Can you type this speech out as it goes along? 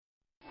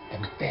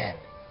And then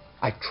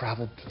I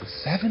traveled through the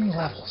 7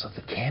 levels of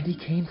the candy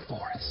cane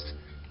forest,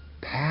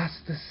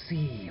 past the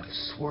sea of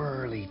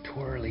swirly,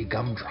 twirly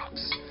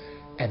gumdrops,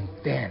 and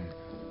then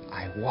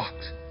I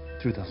walked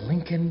through the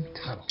Lincoln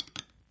Tunnel.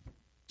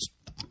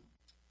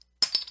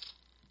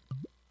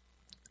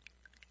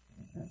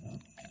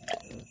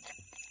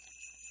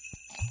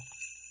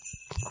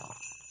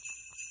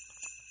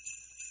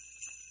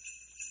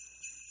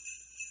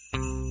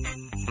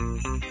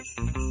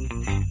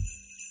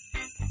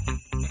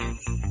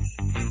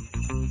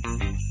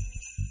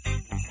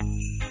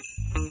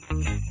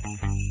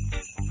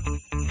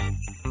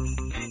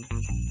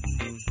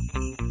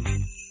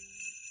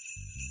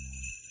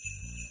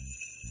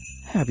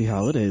 Happy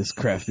holidays,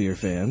 craft beer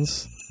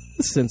fans.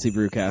 This is Cincy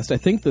Brewcast. I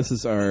think this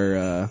is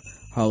our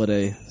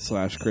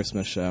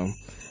holiday/Christmas show.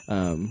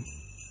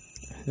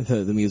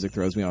 The music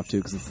throws me off, too,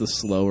 because it's the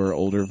slower,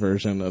 older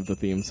version of the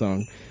theme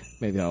song.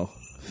 Maybe I'll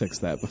fix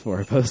that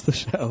before I post the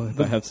show if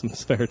I have some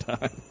spare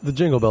time. The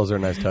jingle bells are a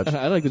nice touch.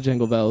 I like the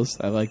jingle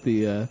bells. I like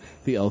the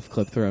elf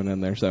clip thrown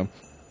in there. So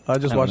I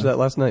just watched that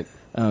last night.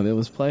 It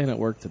was playing at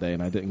work today,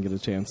 and I didn't get a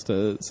chance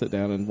to sit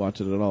down and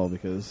watch it at all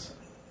because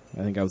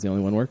I think I was the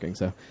only one working,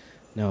 so...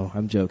 No,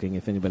 I'm joking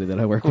if anybody that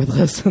I work with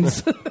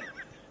listens.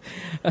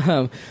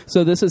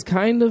 So this is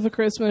kind of a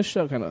Christmas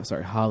show,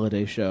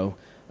 holiday show.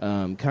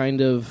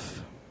 Kind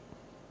of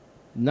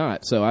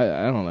not. So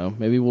I don't know.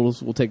 Maybe we'll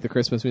take the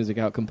Christmas music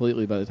out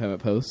completely by the time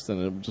it posts,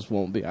 and it just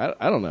won't be.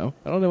 I don't know.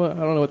 I don't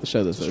know what the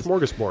show this is.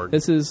 Smorgasbord.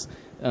 This is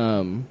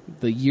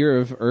the year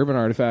of Urban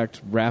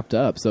Artifact wrapped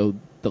up. So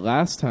the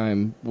last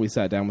time we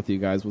sat down with you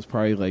guys was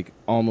probably like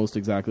almost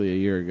exactly a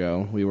year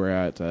ago. We were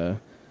at...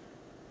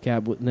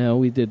 No,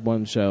 we did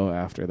one show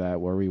after that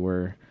where we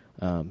were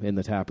in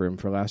the tap room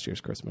for last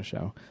year's Christmas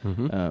show.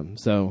 Mm-hmm.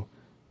 So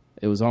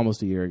it was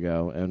almost a year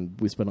ago, and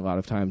we spent a lot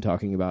of time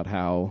talking about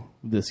how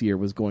this year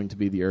was going to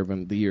be the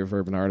year of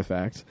Urban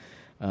Artifact,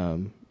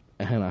 and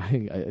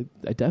I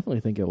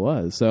definitely think it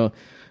was. So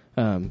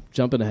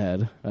jumping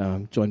ahead,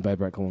 joined by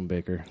Brett Coleman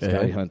Baker,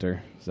 Scotty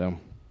Hunter. So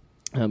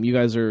you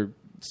guys are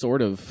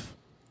sort of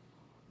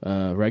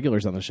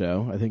regulars on the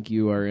show. I think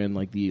you are in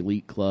like the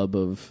elite club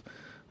of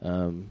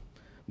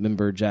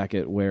member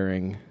jacket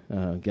wearing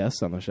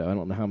guests on the show. I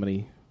don't know how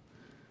many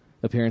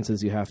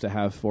appearances you have to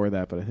have for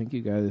that, but I think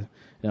you guys,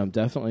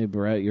 definitely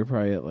Brett, you're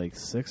probably at like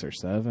 6 or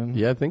 7.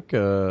 Yeah, I think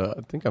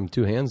I'm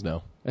 2 hands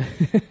now.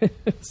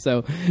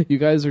 So you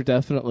guys are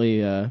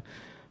definitely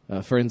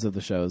friends of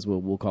the shows.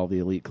 We'll call the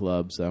elite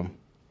club. So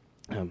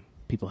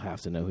people have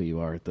to know who you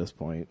are at this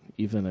point,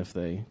 even if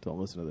they don't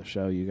listen to the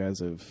show. You guys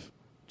have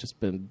just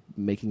been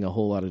making a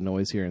whole lot of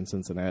noise here in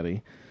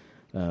Cincinnati.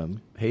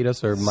 Hate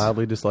us or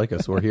mildly dislike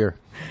us, we're here.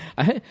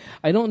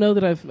 I don't know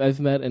that I've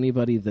met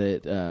anybody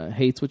that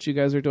hates what you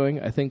guys are doing.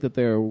 I think that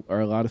there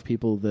are a lot of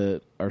people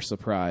that are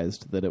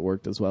surprised that it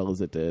worked as well as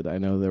it did. I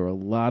know there were a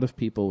lot of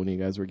people when you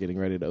guys were getting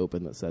ready to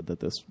open that said that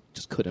this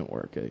just couldn't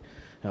work.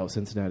 How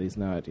Cincinnati's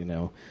not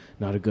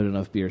a good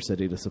enough beer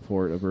city to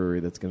support a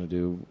brewery that's going to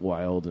do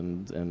wild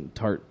and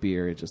tart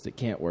beer. It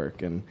can't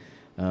work. And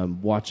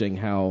watching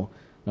how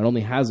not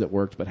only has it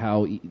worked, but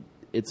how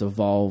it's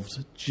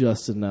evolved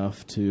just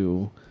enough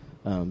to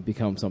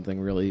become something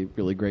really,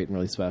 really great and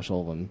really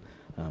special, and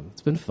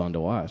it's been fun to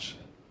watch.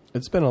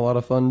 It's been a lot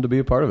of fun to be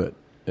a part of it,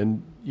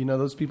 and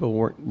those people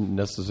weren't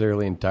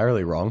necessarily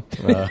entirely wrong.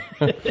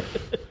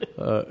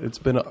 It's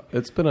been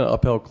an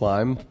uphill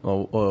climb,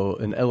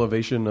 an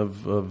elevation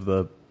of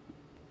the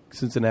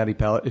Cincinnati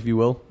palate, if you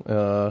will,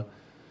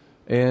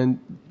 and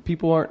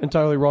people aren't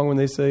entirely wrong when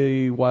they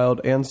say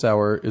wild and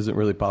sour isn't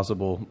really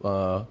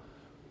possible.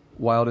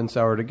 Wild and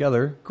sour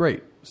together,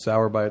 great.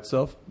 Sour by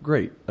itself,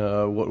 great.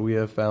 What we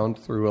have found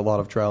through a lot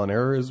of trial and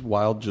error is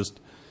wild just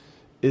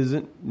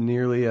isn't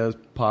nearly as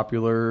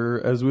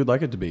popular as we'd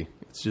like it to be.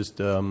 It's just,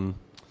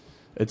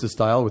 it's a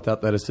style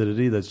without that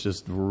acidity that's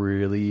just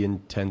really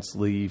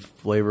intensely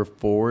flavor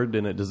forward,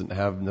 and it doesn't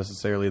have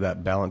necessarily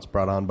that balance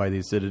brought on by the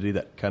acidity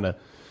that kind of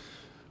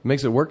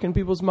makes it work in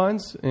people's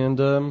minds,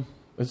 and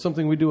it's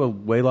something we do a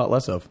way lot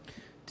less of.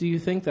 Do you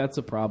think that's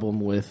a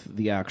problem with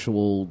the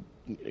actual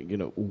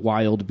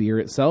wild beer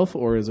itself,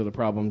 or is it a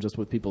problem just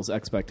with people's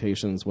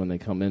expectations when they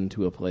come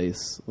into a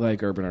place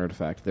like Urban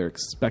Artifact? They're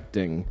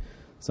expecting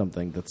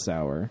something that's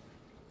sour.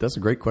 That's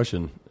a great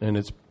question, and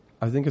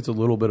I think it's a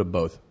little bit of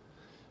both.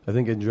 I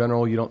think in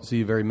general you don't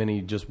see very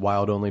many just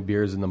wild-only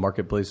beers in the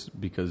marketplace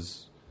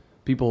because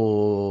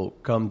people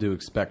come to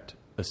expect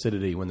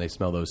acidity when they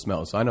smell those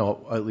smells. I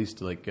know, at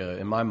least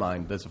in my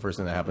mind, that's the first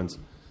thing that happens.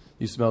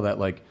 You smell that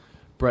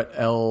Brett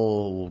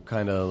L.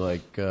 kind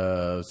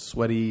of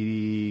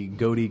sweaty,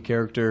 goaty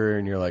character,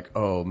 and you're like,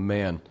 oh,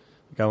 man,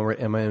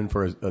 am I in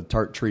for a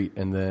tart treat?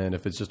 And then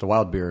if it's just a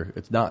wild beer,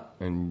 it's not.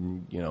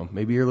 And,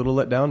 maybe you're a little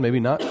let down,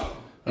 maybe not.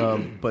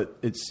 But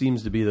it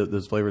seems to be that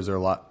those flavors are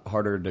a lot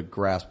harder to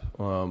grasp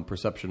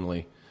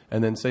perceptionally.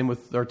 And then same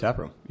with our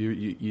taproom.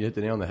 You hit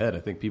the nail on the head. I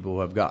think people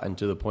have gotten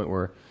to the point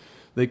where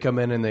they come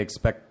in and they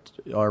expect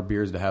our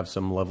beers to have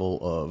some level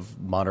of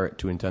moderate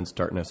to intense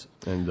tartness,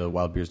 and the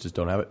wild beers just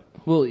don't have it.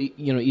 Well,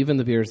 even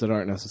the beers that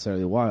aren't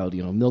necessarily wild,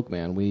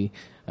 Milkman, we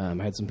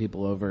had some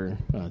people over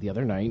the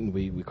other night, and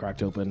we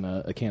cracked open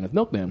a can of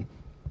Milkman,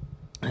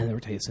 and they were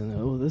tasting,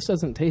 oh, this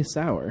doesn't taste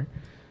sour.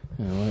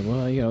 And I'm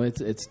like,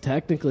 it's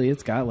technically,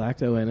 it's got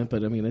lacto in it,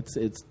 but I mean,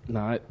 it's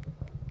not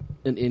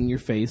an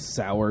in-your-face,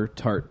 sour,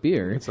 tart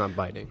beer. It's not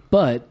biting.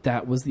 But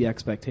that was the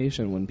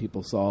expectation when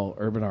people saw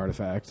Urban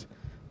Artifact.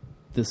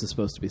 This is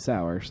supposed to be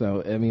sour.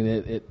 So, I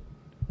mean,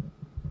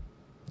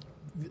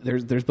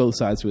 there's both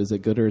sides to it. Is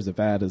it good or is it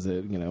bad? Is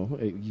it,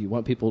 you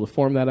want people to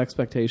form that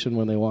expectation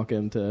when they walk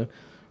into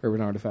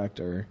Urban Artifact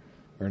or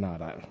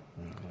not? I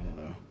don't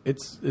know.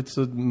 It's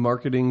a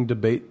marketing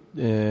debate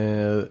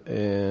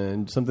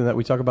and something that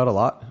we talk about a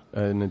lot,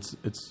 and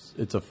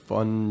it's a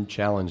fun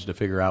challenge to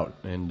figure out.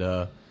 And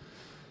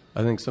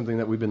I think something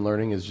that we've been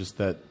learning is just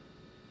that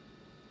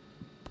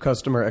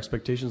customer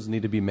expectations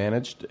need to be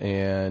managed,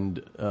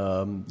 and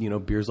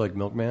beers like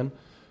Milkman,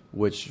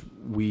 which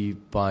we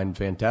find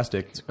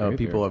fantastic.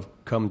 People have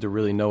come to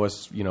really know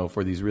us,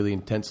 for these really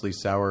intensely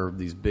sour,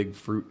 these big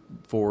fruit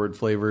forward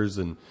flavors,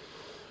 and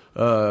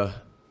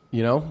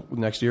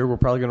next year we're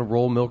probably going to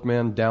roll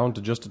Milkman down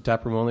to just a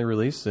taproom only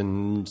release,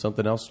 and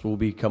something else will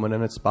be coming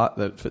in its spot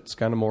that fits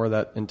kind of more of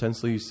that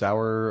intensely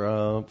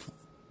sour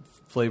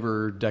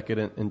flavor,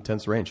 decadent,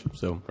 intense range.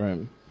 So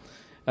right,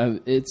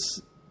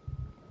 it's.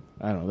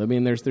 I don't know. I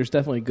mean, there's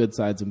definitely good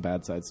sides and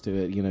bad sides to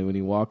it. When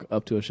you walk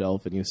up to a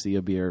shelf and you see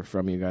a beer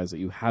from you guys that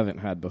you haven't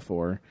had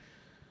before,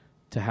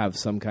 to have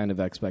some kind of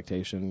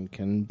expectation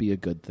can be a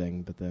good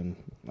thing. But then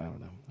I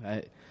don't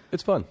know.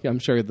 It's fun. I'm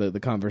sure the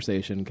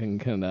conversation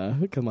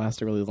can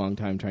last a really long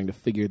time trying to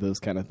figure those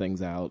kind of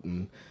things out,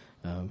 and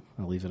I'll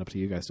leave it up to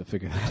you guys to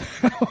figure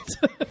that out.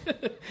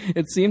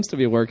 It seems to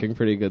be working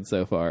pretty good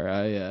so far.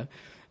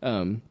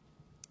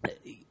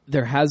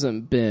 There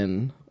hasn't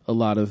been a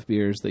lot of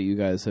beers that you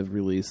guys have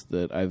released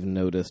that I've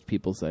noticed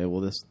people say, well,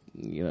 this,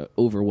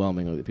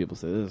 overwhelmingly people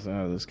say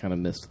this kind of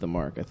missed the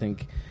mark. I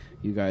think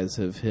you guys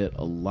have hit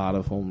a lot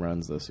of home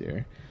runs this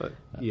year. But,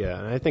 yeah,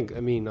 and I think, a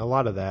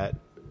lot of that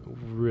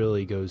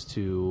really goes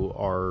to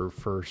our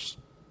first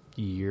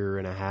year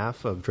and a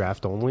half of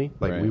draft only.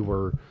 Like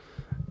right.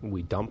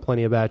 we dumped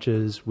plenty of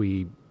batches.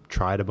 We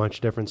tried a bunch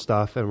of different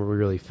stuff, and we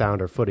really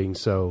found our footing.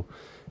 So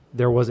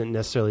there wasn't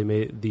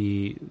necessarily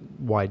the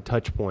wide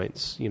touch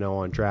points,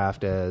 on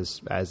draft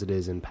as it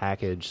is in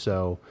package.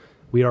 So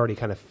we already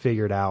kind of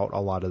figured out a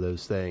lot of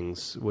those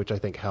things, which I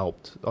think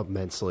helped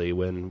immensely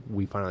when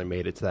we finally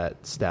made it to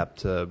that step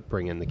to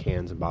bring in the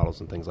cans and bottles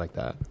and things like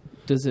that.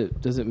 Does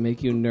it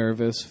make you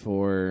nervous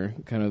for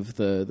kind of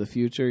the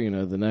future?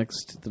 The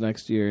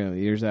next year, the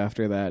years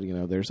after that.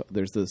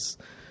 There's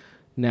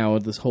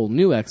this whole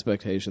new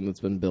expectation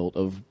that's been built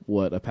of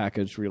what a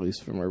packaged release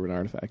from Urban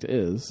Artifact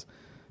is.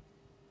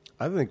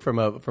 I think from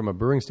a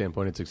brewing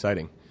standpoint, it's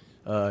exciting.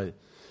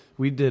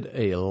 We did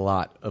a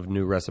lot of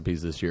new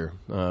recipes this year.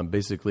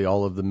 Basically,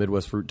 all of the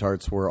Midwest fruit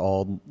tarts were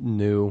all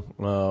new.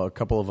 A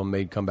couple of them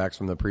made comebacks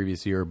from the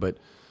previous year, but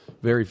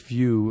very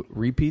few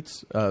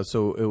repeats.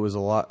 So it was a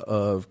lot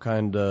of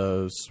kind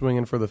of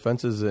swinging for the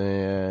fences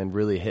and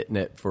really hitting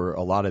it for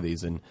a lot of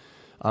these. And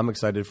I'm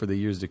excited for the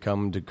years to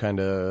come to kind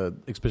of,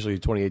 especially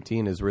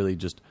 2018, is really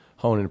just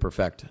hone and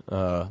perfect.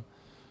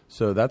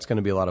 So that's going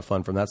to be a lot of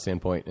fun from that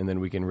standpoint, and then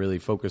we can really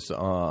focus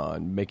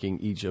on making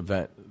each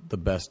event the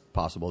best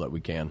possible that we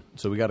can.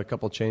 So we got a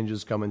couple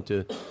changes coming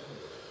to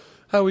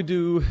how we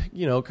do,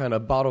 kind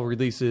of bottle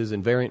releases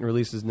and variant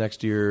releases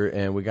next year,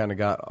 and we kind of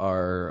got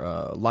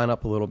our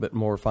lineup a little bit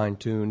more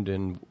fine-tuned,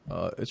 and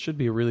it should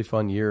be a really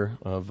fun year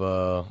of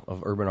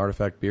Urban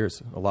Artifact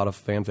beers. A lot of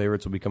fan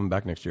favorites will be coming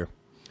back next year.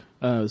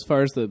 As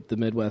far as the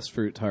Midwest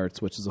fruit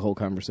tarts, which is a whole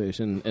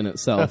conversation in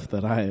itself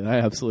that I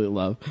absolutely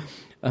love,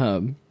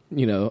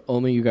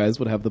 only you guys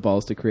would have the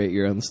balls to create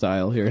your own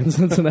style here in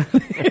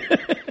Cincinnati.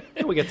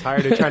 We get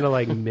tired of trying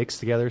to mix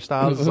together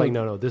styles. It's like,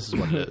 no, this is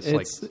what it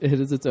is. It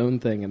is its own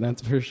thing, and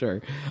that's for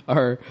sure.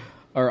 Are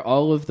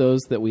all of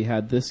those that we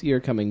had this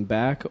year coming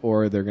back,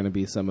 or are there going to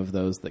be some of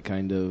those that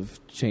kind of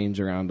change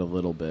around a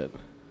little bit?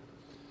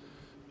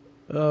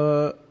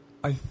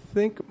 I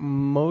think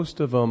most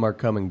of them are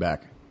coming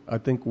back. I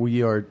think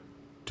we are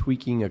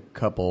tweaking a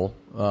couple,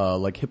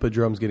 like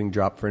Hippodrome's getting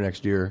dropped for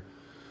next year.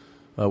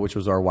 Which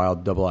was our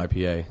wild double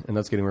IPA, and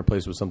that's getting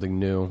replaced with something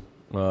new.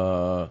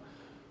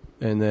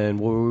 And then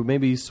we'll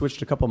maybe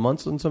switched a couple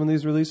months on some of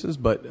these releases,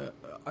 but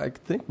I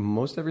think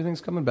most everything's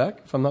coming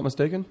back, if I'm not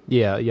mistaken.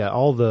 Yeah,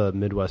 all the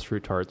Midwest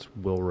fruit tarts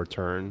will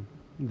return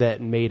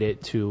that made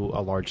it to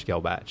a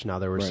large-scale batch. Now,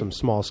 there was some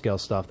small-scale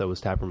stuff that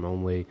was taproom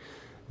only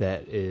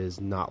that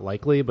is not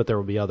likely, but there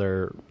will be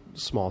other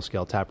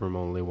small-scale taproom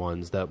only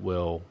ones that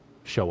will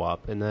show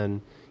up. And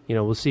then,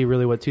 we'll see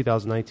really what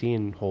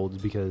 2019 holds,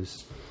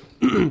 because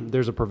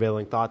there's a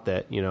prevailing thought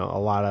that, a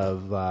lot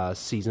of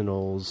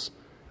seasonals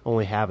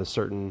only have a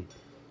certain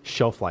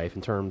shelf life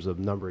in terms of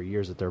number of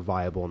years that they're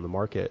viable in the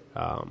market.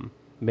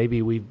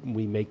 Maybe we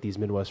make these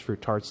Midwest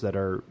fruit tarts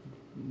that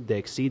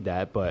exceed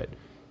that, but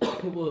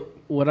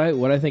What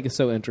I think is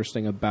so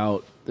interesting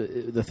about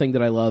the thing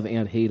that I love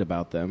and hate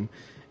about them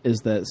is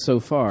that so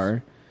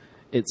far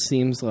it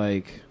seems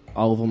like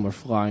all of them are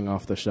flying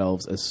off the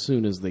shelves as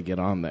soon as they get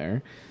on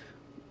there.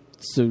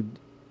 So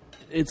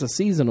it's a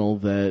seasonal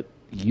that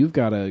you've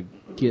got to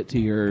get to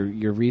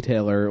your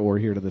retailer or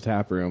here to the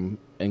tap room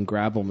and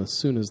grab them as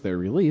soon as they're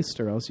released,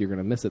 or else you're going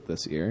to miss it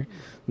this year.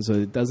 And so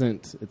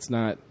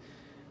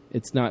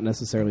it's not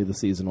necessarily the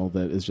seasonal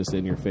that is just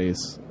in your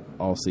face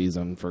all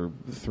season for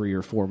 3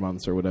 or 4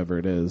 months or whatever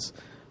it is.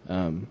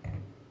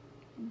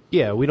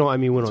 Yeah, we don't. I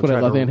mean, we don't. That's what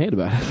I love and hate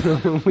about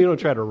it. We don't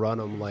try to run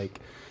them like,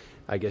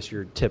 I guess,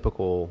 your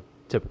typical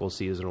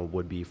seasonal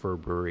would be for a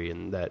brewery,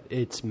 and that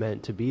it's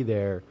meant to be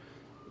there,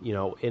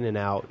 in and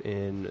out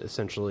in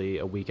essentially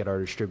a week at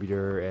our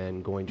distributor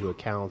and going to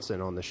accounts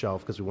and on the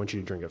shelf because we want you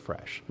to drink it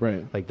fresh.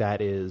 Right. Like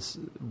that is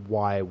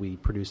why we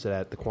produce it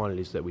at the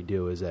quantities that we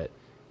do. Is that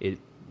it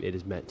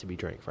is meant to be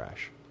drank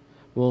fresh.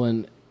 Well,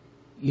 and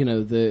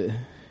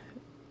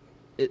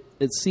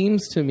it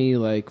seems to me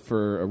like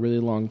for a really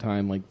long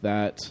time, like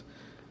that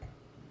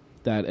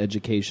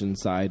education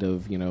side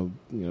of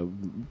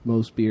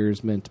most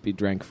beers meant to be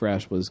drank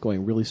fresh was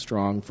going really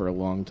strong for a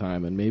long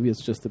time, and maybe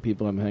it's just the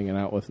people I'm hanging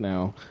out with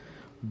now,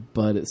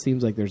 but it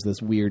seems like there's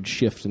this weird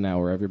shift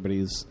now where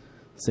everybody's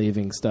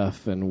saving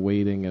stuff and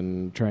waiting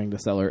and trying to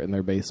sell it in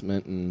their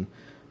basement, and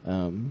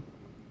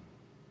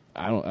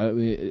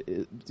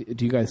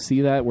do you guys see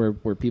that where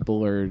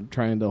people are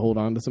trying to hold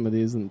on to some of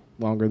these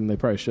longer than they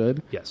probably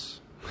should? Yes.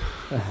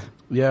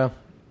 Yeah.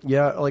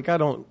 Like I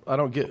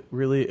don't get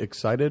really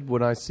excited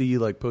when I see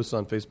like posts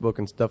on Facebook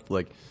and stuff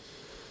like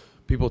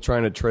people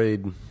trying to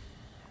trade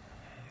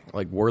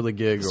like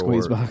Whirligig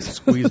or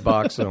Squeeze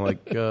Box, and I'm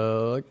like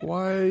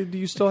why do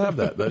you still have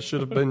that? That should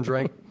have been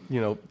drank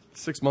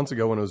 6 months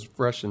ago when it was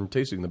fresh and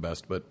tasting the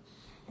best. But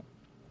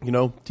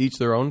to each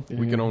their own.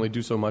 We can only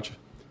do so much.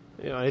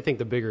 I think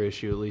the bigger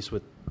issue, at least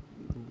with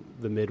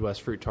the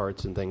Midwest fruit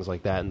tarts and things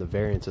like that, and the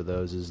variants of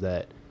those, is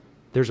that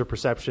there's a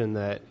perception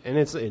that, and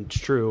it's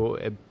true,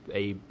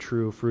 a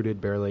true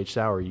fruited barrel-aged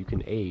sour you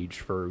can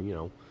age for,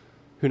 who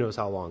knows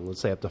how long,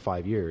 let's say up to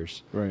 5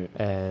 years. Right.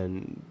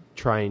 And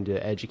trying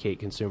to educate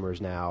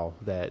consumers now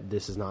that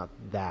this is not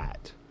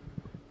that.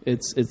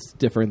 It's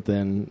different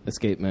than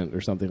Escapement or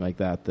something like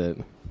that,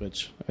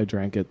 which I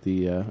drank at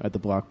the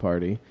block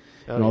party.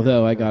 Oh, and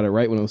although I got it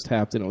right when it was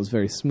tapped and it was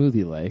very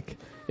smoothie-like,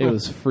 it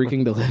was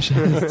freaking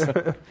delicious.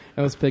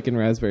 I was picking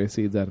raspberry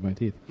seeds out of my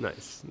teeth.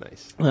 Nice.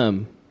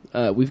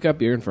 We've got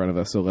beer in front of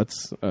us, so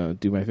let's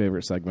do my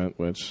favorite segment,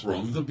 which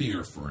From the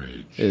Beer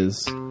Fridge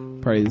is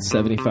probably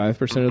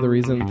 75% of the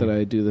reason that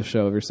I do the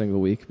show every single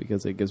week,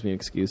 because it gives me an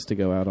excuse to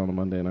go out on a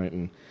Monday night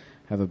and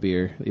have a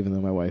beer, even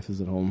though my wife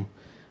is at home,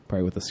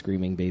 probably with a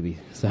screaming baby.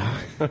 So,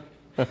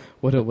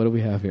 what do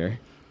we have here?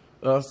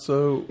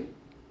 So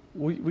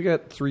we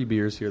got 3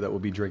 beers here that we'll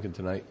be drinking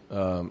tonight,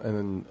 and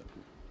then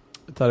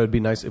I thought it would be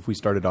nice if we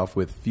started off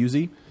with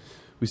Fusey.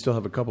 We still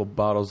have a couple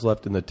bottles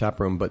left in the tap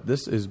room, but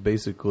this is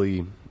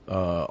basically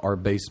our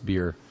base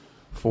beer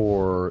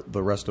for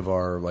the rest of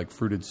our like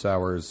fruited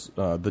sours,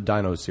 the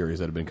Dino series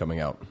that have been coming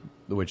out,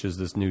 which is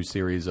this new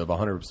series of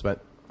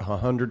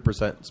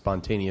 100%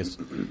 spontaneous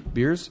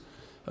beers.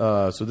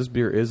 So this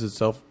beer is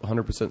itself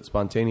 100%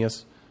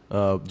 spontaneous,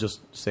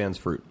 just sans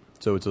fruit.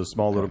 So it's a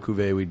small little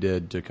cuvee we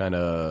did to kind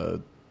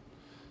of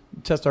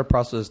test our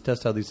process,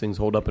 test how these things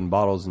hold up in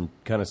bottles, and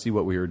kind of see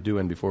what we were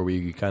doing before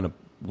we kind of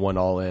went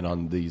all in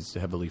on these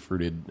heavily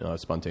fruited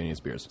spontaneous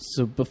beers.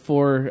 So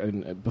before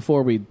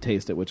we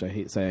taste it, which I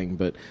hate saying,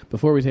 but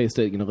before we taste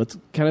it, let's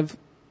kind of.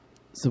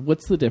 So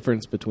what's the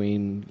difference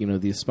between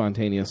these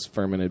spontaneous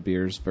fermented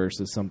beers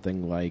versus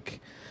something like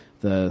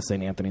the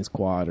St. Anthony's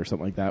Quad or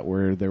something like that,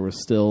 where there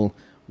was still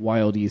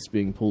wild yeast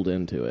being pulled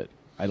into it?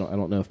 I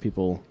don't know if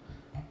people.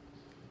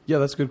 Yeah,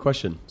 that's a good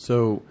question.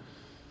 So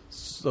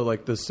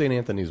like the St.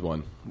 Anthony's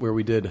one, where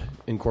we did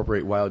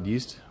incorporate wild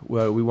yeast,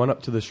 well, we went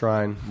up to the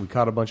shrine, we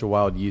caught a bunch of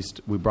wild yeast,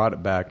 we brought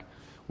it back,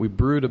 we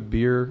brewed a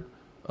beer,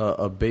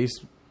 a base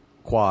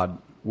quad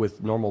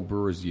with normal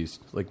brewer's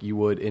yeast, like you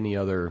would any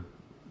other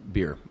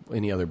beer,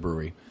 any other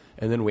brewery.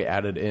 And then we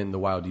added in the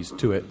wild yeast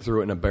to it, threw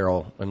it in a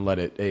barrel, and let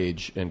it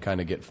age and kind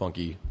of get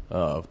funky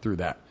through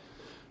that.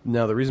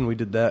 Now, the reason we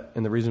did that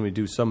and the reason we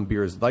do some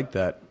beers like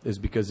that is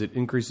because it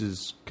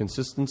increases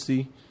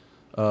consistency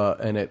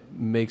and it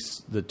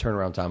makes the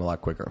turnaround time a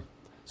lot quicker.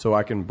 So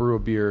I can brew a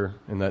beer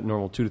in that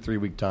normal 2 to 3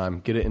 week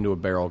time, get it into a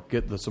barrel,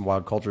 get some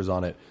wild cultures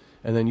on it,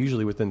 and then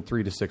usually within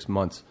 3 to 6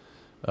 months,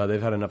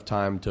 they've had enough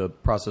time to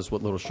process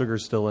what little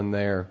sugar's still in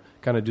there,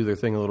 kind of do their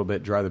thing a little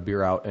bit, dry the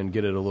beer out, and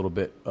get it a little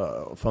bit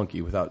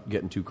funky without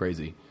getting too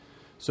crazy.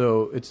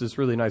 So it's this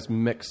really nice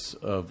mix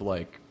of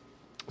like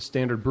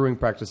standard brewing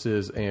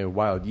practices and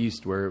wild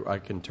yeast where I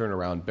can turn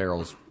around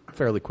barrels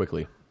fairly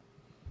quickly.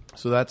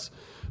 So that's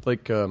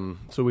like,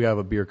 so we have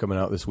a beer coming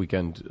out this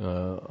weekend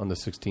on the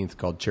 16th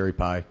called Cherry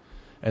Pie,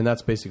 and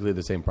that's basically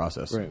the same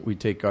process. Right. We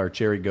take our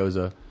cherry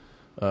goza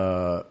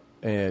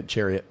and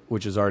chariot,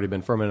 which has already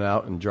been fermented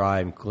out and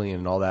dry and clean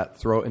and all that,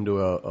 throw it into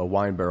a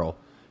wine barrel,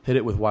 hit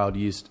it with wild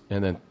yeast,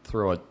 and then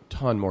throw a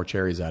ton more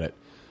cherries at it.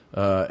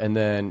 And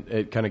then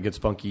it kind of gets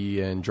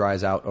funky and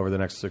dries out over the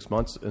next 6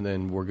 months, and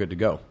then we're good to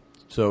go.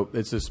 So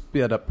it's a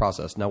sped up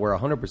process. Now, where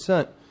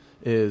 100%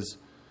 is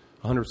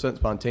 100%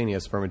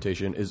 spontaneous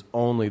fermentation is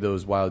only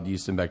those wild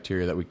yeast and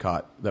bacteria that we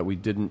caught, that we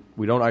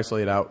don't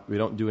isolate out, we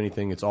don't do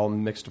anything. It's all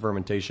mixed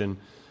fermentation,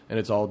 and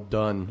it's all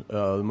done.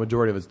 The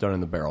majority of it's done in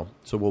the barrel.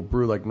 So we'll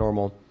brew like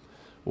normal.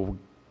 We'll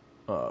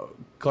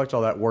collect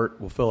all that wort.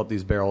 We'll fill up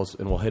these barrels,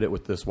 and we'll hit it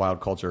with this wild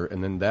culture,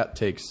 and then that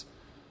takes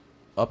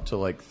up to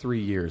like 3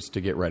 years to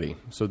get ready.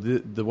 So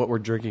what we're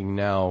drinking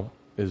now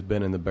has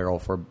been in the barrel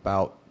for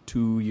about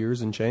 2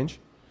 years and change.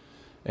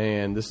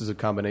 And this is a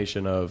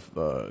combination of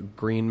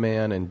Green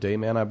Man and Day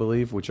Man, I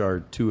believe, which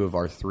are 2 of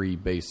our 3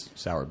 base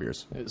sour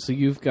beers. So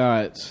you've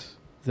got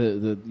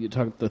you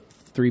talked the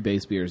 3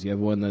 base beers. You have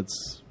one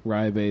that's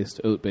rye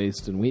based, oat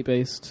based, and wheat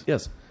based.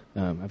 Yes.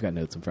 I've got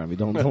notes in front of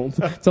me.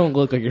 Don't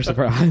look like you're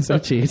surprised. I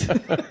cheat.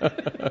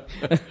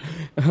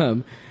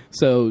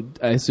 So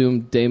I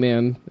assume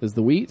Dayman is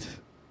the wheat.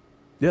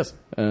 Yes.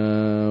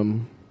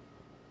 Nightman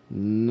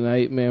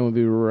would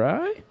be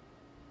rye.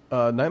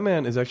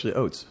 Nightman is actually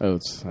oats.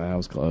 Oats. I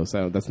was close.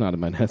 That's not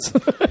in my notes.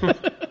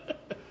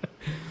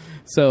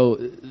 So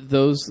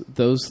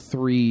those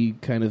 3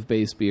 kind of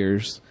base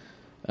beers,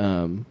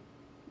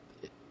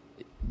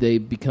 they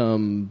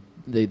become.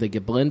 They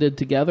get blended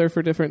together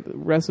for different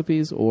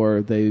recipes,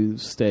 or they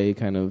stay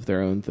kind of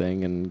their own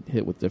thing and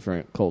hit with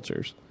different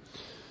cultures.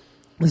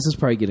 This is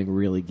probably getting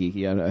really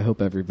geeky. I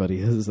hope everybody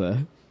is.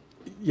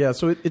 Yeah,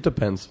 so it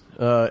depends.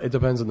 It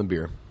depends on the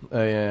beer.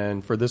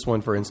 And for this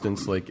one, for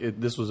instance,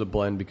 this was a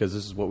blend because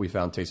this is what we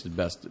found tasted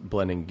best,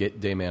 blending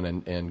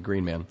Dayman and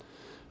Green Man.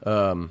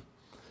 But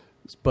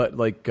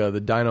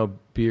the Dino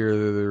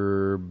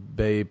Beer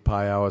Bay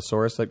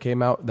Piosaurus that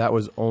came out, that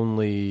was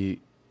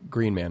only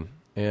Green Man.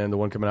 And the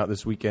one coming out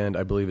this weekend,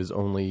 I believe, is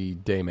only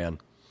Dayman.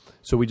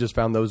 So we just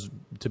found those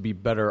to be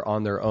better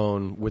on their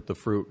own with the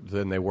fruit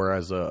than they were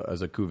as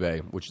a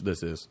cuvee, which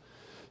this is.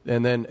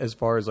 And then as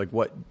far as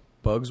what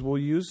bugs we'll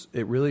use,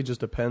 it really just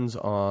depends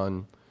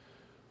on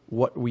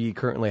what we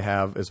currently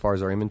have as far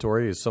as our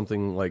inventory. Is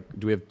something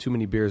do we have too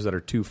many beers that are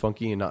too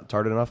funky and not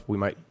tart enough? We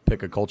might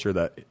pick a culture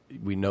that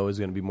we know is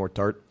going to be more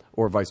tart,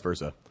 or vice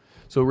versa.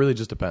 So it really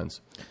just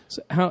depends.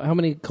 So how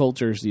many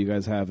cultures do you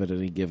guys have at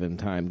any given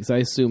time? Because I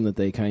assume that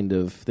they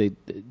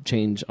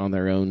change on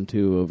their own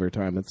too over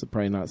time. It's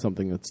probably not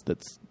something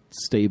that's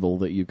stable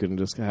that you can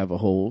just have a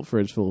whole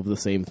fridge full of the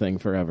same thing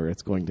forever.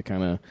 It's going to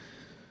kind of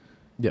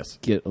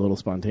get a little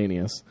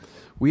spontaneous.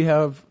 We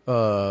have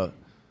 4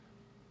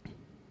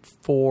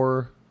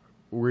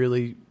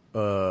 really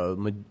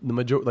the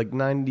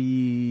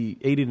majority,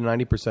 80 to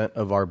 90%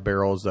 of our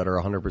barrels that are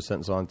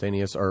 100%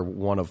 spontaneous are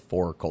one of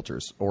 4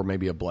 cultures, or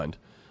maybe a blend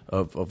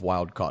of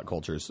wild caught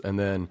cultures, and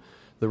then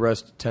the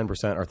rest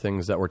 10% are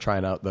things that we're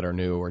trying out that are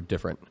new or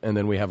different. And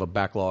then we have a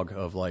backlog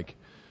of I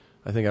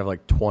think I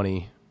have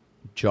 20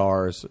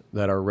 jars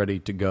that are ready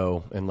to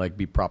go and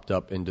be propped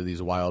up into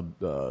these wild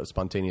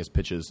spontaneous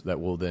pitches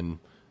that we'll then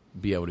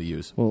be able to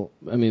use. Well,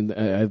 I mean,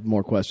 I have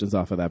more questions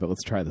off of that, but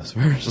let's try this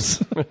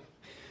first.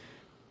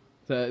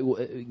 So,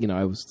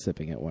 I was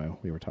sipping it while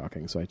we were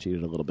talking, so I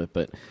cheated a little bit.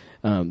 But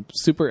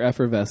super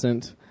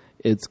effervescent.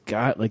 It's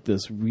got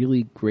this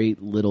really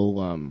great little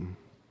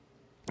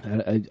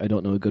I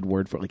don't know a good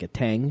word for it, a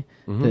tang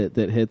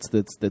that hits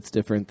that's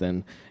different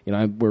than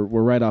we're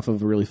right off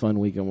of a really fun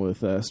weekend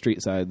with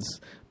Street Side's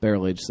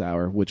Barrel Aged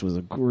Sour, which was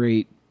a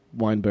great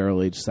wine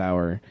barrel aged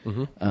sour.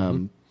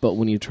 But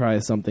when you try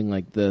something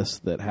like this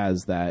that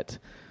has that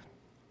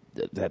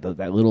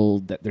little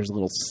there's a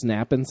little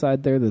snap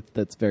inside there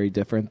that's very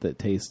different, that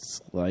tastes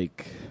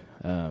like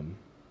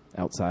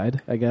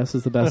outside, I guess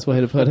is the best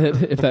way to put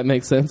it, if that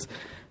makes sense.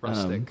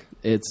 Rustic.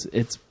 It's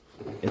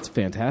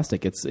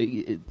fantastic. It's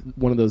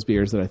one of those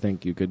beers that I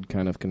think you could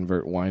kind of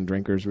convert wine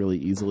drinkers really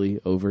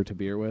easily over to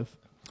beer with.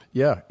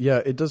 Yeah,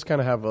 it does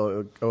kind of have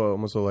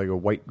almost like a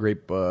white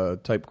grape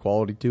type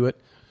quality to it,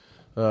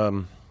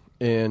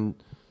 and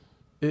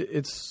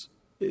it's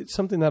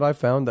something that I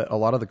found that a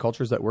lot of the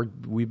cultures that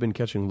we've been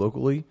catching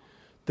locally,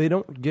 they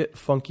don't get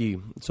funky.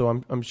 So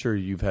I'm sure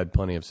you've had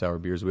plenty of sour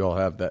beers. We all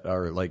have that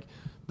are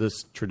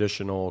this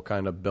traditional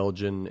kind of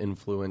Belgian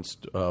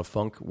influenced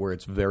funk where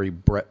it's very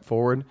Brett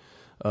forward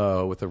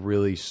with a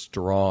really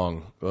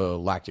strong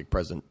lactic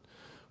present.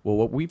 Well,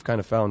 what we've kind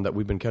of found that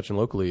we've been catching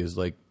locally is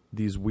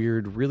these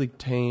weird, really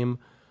tame,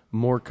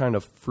 more kind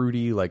of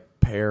fruity,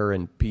 pear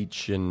and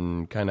peach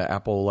and kind of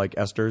apple-like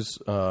esters,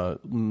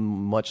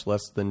 much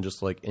less than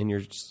just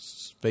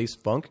in-your-face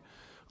funk.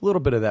 A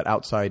little bit of that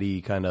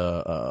outside-y kind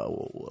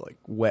of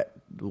wet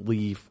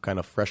leaf, kind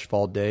of fresh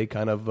fall day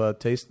kind of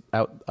taste.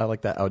 I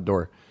like that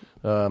outdoor.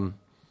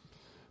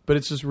 But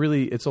it's just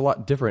really, it's a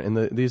lot different. And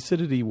the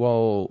acidity,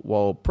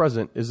 while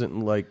present,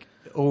 isn't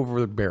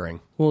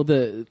overbearing. Well,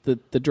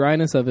 the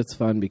dryness of it's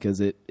fun because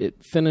it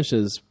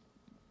finishes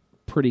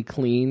pretty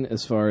clean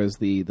as far as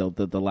the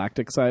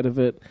lactic side of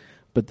it,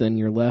 but then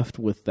you're left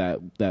with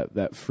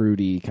that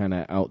fruity kind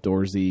of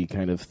outdoorsy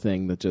kind of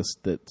thing that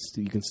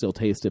you can still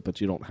taste it,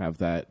 but you don't have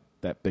that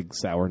that big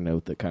sour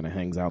note that kind of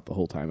hangs out the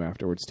whole time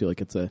afterwards too.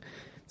 Like it's a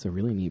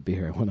really neat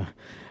beer. I want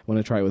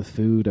to try it with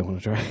food. I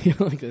want to try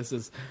like this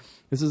is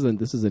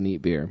a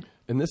neat beer.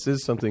 And this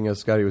is something, as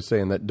Scotty was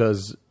saying, that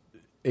does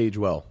age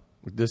well.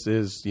 This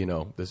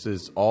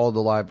is all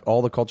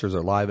the cultures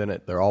are live in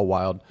it. They're all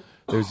wild.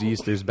 There's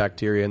yeast, there's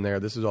bacteria in there.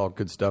 This is all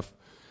good stuff.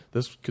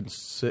 This could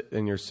sit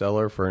in your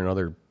cellar for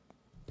another,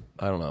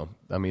 I don't know.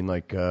 I mean,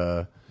 like,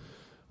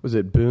 was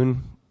it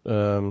Boone?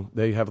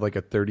 They have like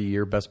a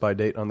 30-year Best By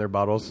date on their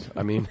bottles.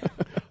 I mean,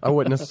 I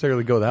wouldn't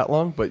necessarily go that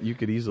long, but you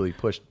could easily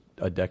push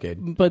a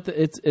decade. But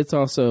it's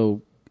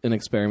also an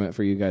experiment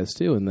for you guys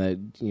too, in that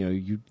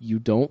you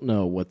don't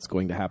know what's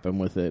going to happen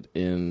with it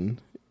in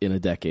a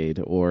decade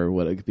or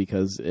what,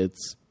 because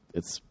it's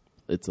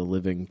a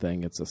living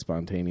thing. It's a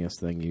spontaneous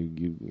thing.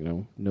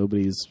 You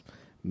nobody's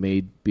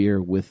made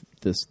beer with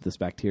this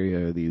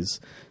bacteria or these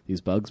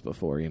bugs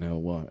before.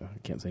 Well, I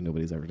can't say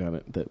nobody's ever done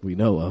it that we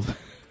know of.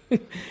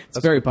 It's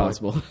That's very a good point.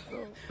 possible.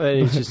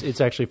 It's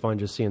actually fun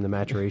just seeing the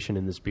maturation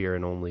in this beer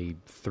in only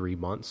 4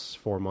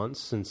 months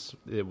since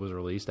it was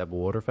released at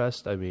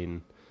Waterfest. I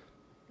mean,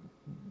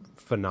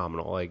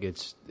 phenomenal. Like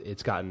it's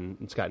gotten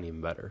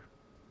even better.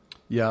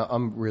 Yeah,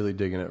 I'm really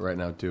digging it right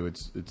now too.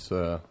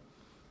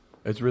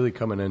 It's really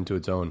coming into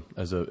its own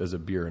as a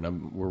beer,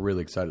 and we're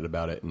really excited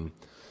about it. And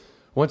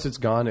once it's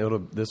gone,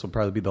 this will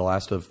probably be the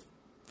last of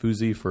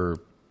Fuzi for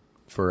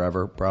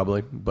forever,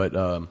 probably. But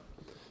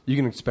you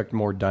can expect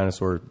more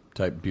dinosaur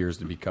type beers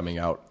to be coming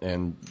out,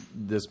 and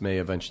this may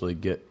eventually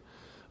get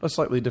a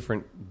slightly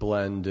different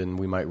blend, and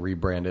we might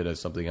rebrand it as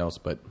something else.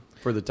 But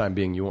for the time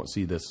being, you won't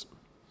see this.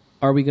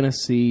 Are we going to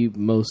see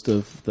most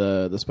of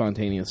the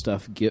spontaneous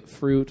stuff get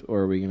fruit, or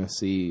are we going to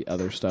see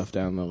other stuff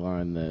down the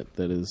line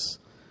that is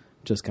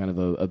just kind of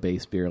a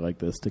base beer like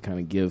this to kind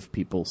of give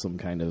people some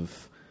kind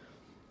of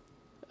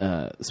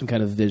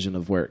vision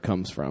of where it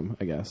comes from,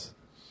 I guess?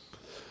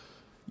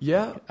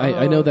 Yeah,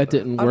 I know that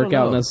didn't I work don't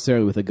out know.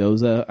 necessarily with a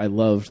Goza. I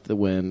loved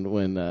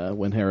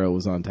when Harrow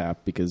was on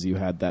tap because you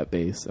had that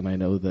base, and I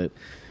know that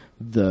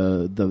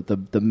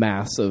the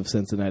mass of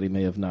Cincinnati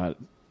may have not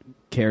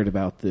cared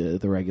about the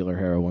regular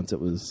Harrow once it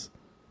was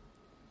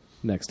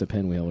next to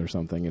Pinwheel or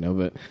something,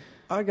 but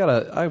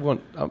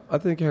I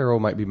think Harrow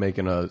might be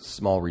making a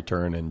small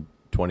return in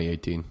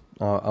 2018.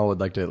 I would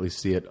like to at least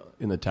see it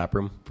in the tap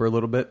room for a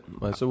little bit,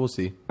 so we'll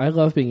see. I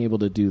love being able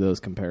to do those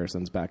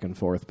comparisons back and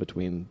forth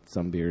between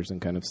some beers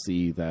and kind of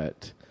see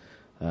that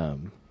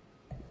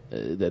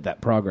that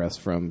progress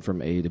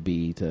from A to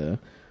B to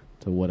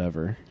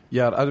whatever.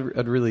 Yeah,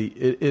 I'd really.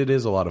 It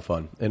is a lot of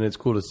fun, and it's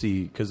cool to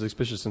see because,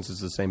 especially since it's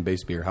the same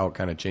base beer, how it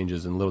kind of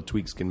changes and little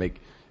tweaks can make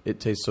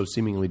it taste so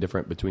seemingly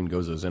different between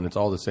Gozas, and it's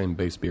all the same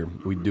base beer.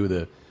 We do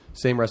the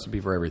same recipe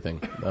for everything.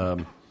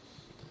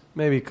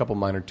 Maybe a couple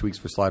minor tweaks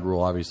for slide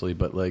rule, obviously,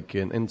 but like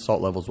in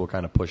salt levels, we'll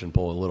kind of push and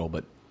pull a little.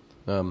 But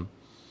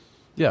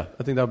yeah,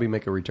 I think that'll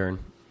make a return.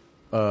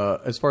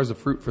 As far as the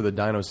fruit for the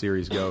Dino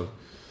series go,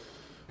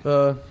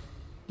 I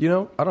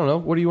don't know.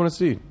 What do you want to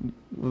see?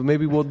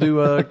 Maybe we'll do.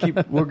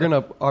 We're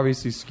gonna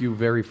obviously skew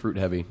very fruit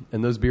heavy,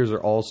 and those beers are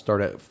all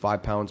start at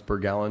 5 pounds per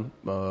gallon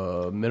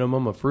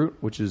minimum of fruit,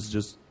 which is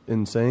just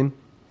insane.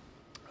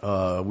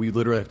 We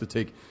literally have to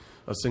take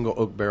a single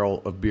oak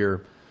barrel of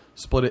beer,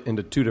 split it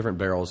into 2 different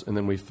barrels, and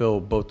then we fill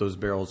both those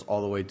barrels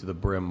all the way to the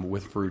brim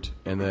with fruit.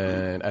 And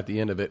then at the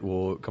end of it,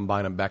 we'll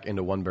combine them back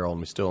into one barrel,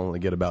 and we still only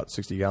get about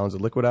 60 gallons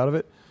of liquid out of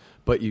it.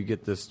 But you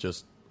get this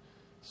just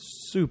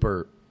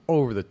super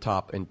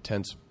over-the-top,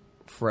 intense,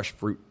 fresh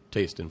fruit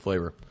taste and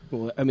flavor.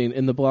 Well, I mean,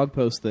 in the blog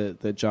post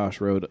that Josh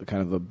wrote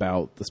kind of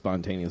about the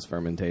spontaneous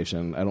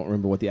fermentation, I don't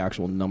remember what the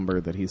actual number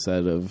that he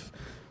said of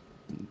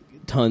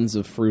tons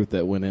of fruit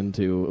that went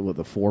into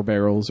the 4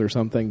 barrels or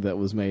something that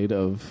was made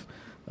of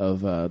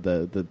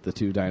the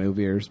 2 Dino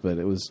beers, but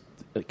it was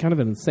kind of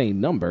an insane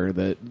number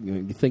that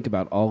you think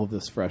about all of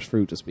this fresh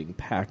fruit just being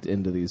packed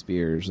into these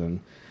beers, and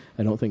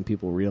I don't think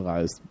people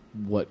realize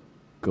what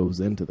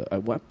goes into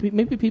what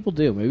maybe people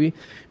do.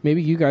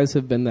 Maybe you guys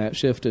have been that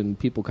shift in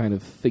people kind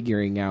of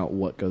figuring out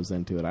what goes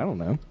into it. I don't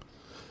know.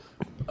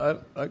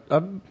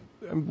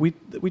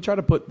 We try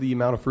to put the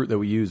amount of fruit that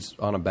we use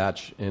on a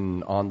batch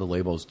on the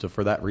labels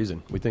for that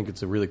reason. We think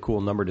it's a really cool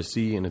number to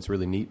see, and it's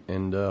really neat.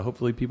 And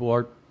hopefully people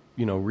are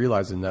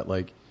realizing that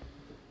like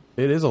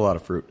it is a lot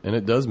of fruit, and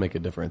it does make a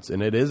difference,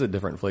 and it is a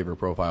different flavor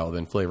profile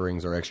than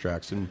flavorings or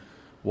extracts. And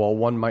while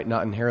one might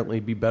not inherently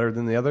be better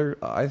than the other,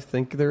 I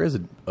think there is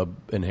a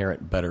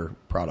inherent better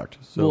product.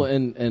 So, well,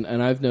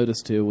 and I've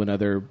noticed too when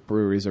other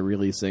breweries are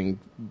releasing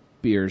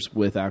beers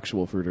with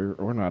actual fruit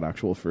or not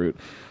actual fruit,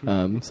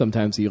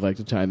 sometimes you like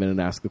to chime in and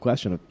ask the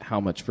question of how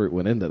much fruit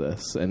went into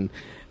this, and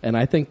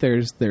I think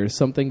there's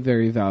something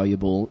very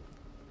valuable.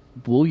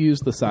 We'll use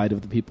the side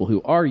of the people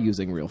who are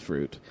using real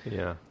fruit,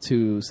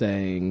 to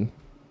saying,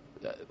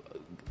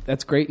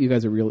 that's great. You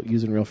guys are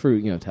using real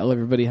fruit. Tell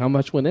everybody how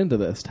much went into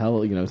this.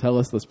 Tell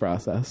us this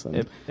process.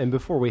 And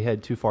before we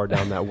head too far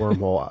down that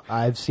wormhole,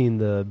 I've seen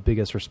the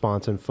biggest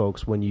response in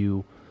folks when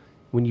you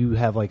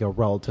have like a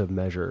relative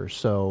measure.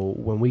 So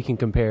when I can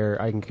compare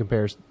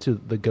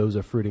to the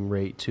Goza fruiting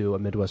rate to a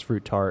Midwest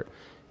fruit tart,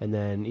 and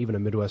then even a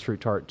Midwest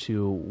Fruit Tart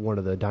to one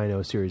of the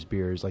Dino Series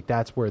beers, like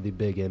that's where the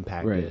big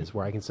impact Right. is,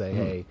 where I can say,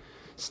 hey,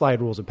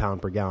 slide rules a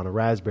pound per gallon of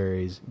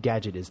raspberries.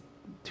 Gadget is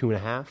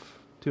 2.5,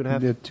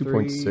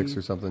 2.6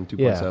 or something,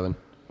 2.7.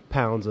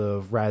 pounds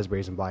of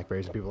raspberries and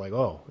blackberries, and people are like,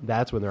 oh,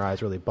 that's when their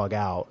eyes really bug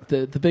out.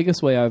 The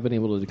biggest way I've been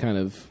able to kind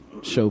of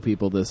show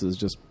people this is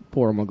just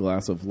pour them a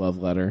glass of Love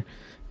Letter.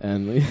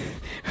 And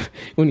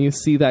when you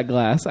see that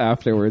glass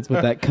afterwards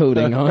with that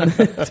coating on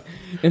it,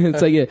 and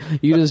it's like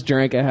you just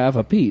drank a half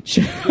a peach,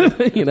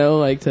 you know,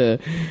 like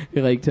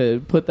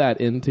to put that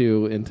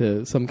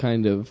into some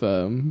kind of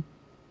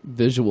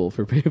visual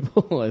for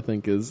people, I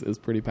think is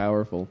pretty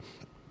powerful.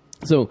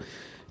 So,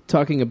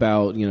 talking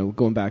about, you know,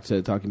 going back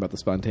to talking about the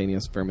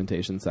spontaneous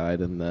fermentation side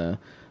and the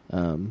I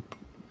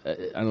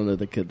don't know,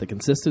 the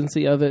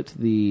consistency of it,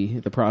 the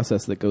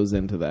process that goes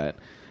into that,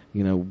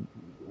 you know.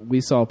 We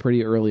saw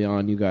pretty early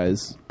on you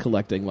guys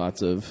collecting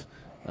lots of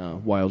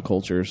wild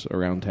cultures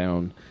around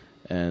town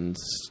and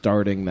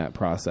starting that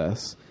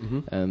process.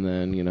 Mm-hmm. And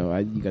then, you know,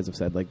 you guys have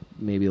said like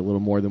maybe a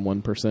little more than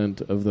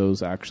 1% of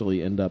those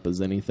actually end up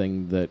as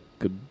anything that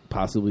could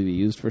possibly be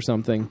used for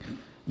something.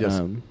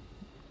 Yes.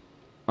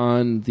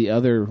 On the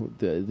other,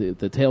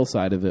 the tail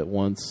side of it,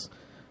 once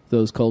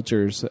those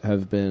cultures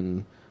have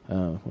been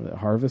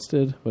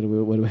harvested, what do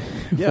we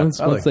yeah, once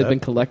like they've that.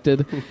 been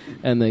collected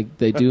and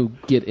they do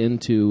get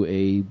into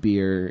a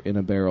beer in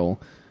a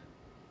barrel,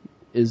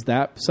 is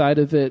that side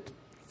of it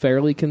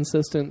fairly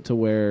consistent to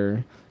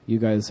where you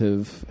guys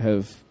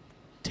have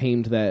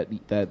tamed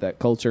that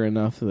culture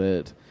enough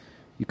that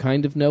you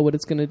kind of know what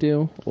it's going to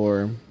do?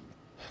 Or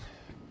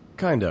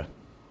Kinda.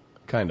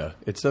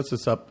 It sets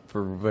us up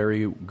for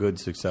very good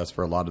success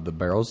for a lot of the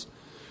barrels.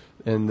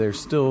 And there's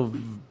still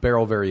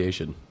barrel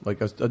variation, like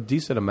a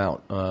decent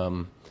amount.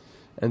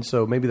 And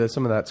so maybe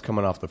some of that's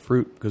coming off the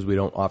fruit, because we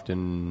don't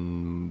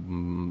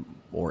often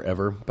or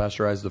ever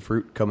pasteurize the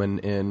fruit coming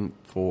in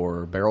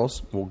for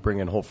barrels. We'll bring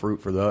in whole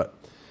fruit for that,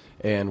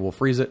 and we'll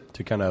freeze it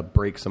to kind of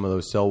break some of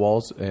those cell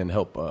walls and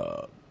help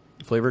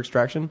flavor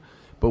extraction.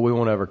 But we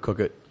won't ever cook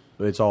it.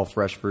 It's all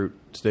fresh fruit,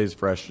 stays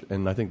fresh,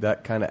 and I think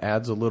that kind of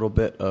adds a little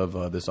bit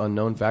of this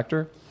unknown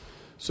factor.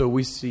 So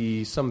we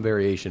see some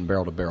variation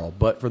barrel to barrel,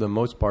 but for the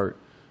most part,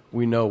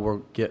 we know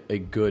we'll get a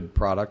good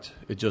product.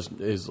 It just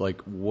is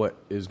like what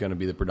is going to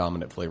be the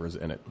predominant flavors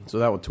in it. So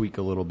that will tweak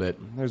a little bit.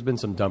 There's been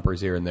some dumpers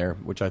here and there,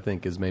 which I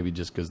think is maybe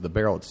just because the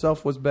barrel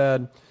itself was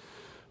bad,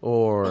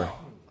 or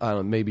I don't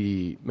know,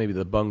 maybe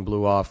the bung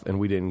blew off and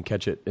we didn't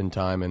catch it in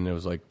time, and it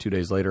was like 2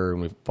 days later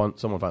and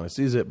someone finally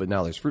sees it, but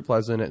now there's fruit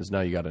flies in it, and so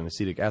now you got an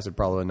acetic acid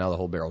problem, and now the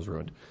whole barrel's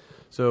ruined.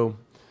 So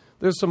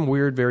there's some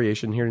weird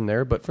variation here and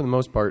there, but for the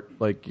most part,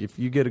 like if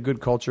you get a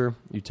good culture,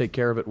 you take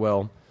care of it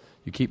well,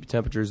 you keep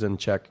temperatures in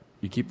check,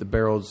 you keep the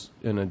barrels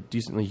in a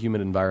decently humid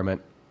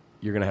environment,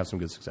 you're going to have some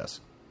good success.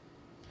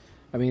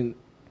 I mean,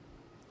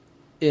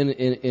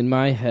 in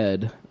my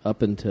head,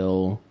 up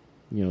until,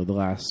 you know, the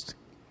last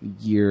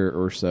year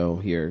or so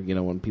here, you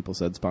know, when people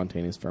said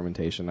spontaneous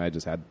fermentation, I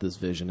just had this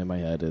vision in my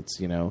head. It's,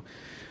 you know,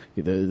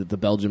 the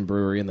Belgian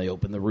brewery, and they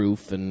open the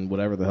roof and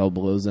whatever the hell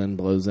blows in,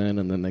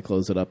 and then they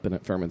close it up and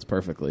it ferments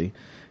perfectly.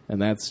 And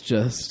that's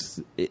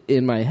just,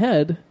 in my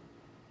head,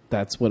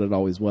 that's what it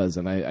always was.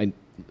 And I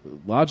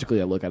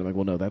logically I look at it like,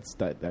 well, no,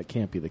 that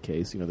can't be the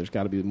case. You know, there's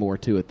got to be more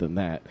to it than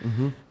that.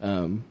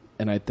 Mm-hmm.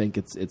 And I think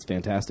it's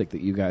fantastic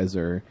that you guys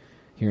are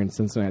here in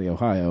Cincinnati,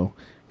 Ohio,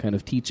 kind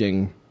of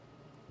teaching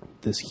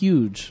this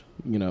huge,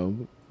 you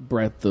know,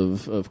 breadth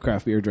of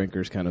craft beer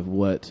drinkers kind of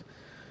what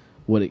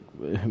it,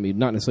 I mean,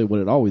 not necessarily what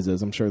it always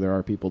is. I'm sure there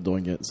are people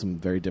doing it some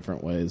very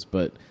different ways,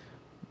 but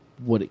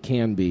what it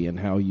can be and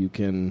how you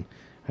can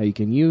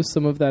use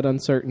some of that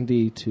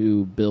uncertainty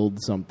to build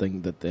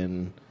something that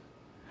then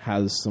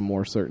has some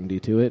more certainty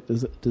to it.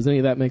 Does any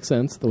of that make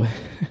sense? The way?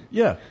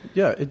 Yeah,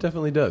 it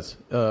definitely does.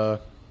 And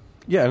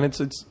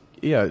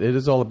it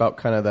is all about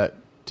kind of that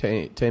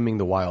taming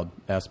the wild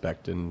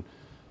aspect and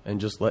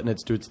just letting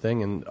it do its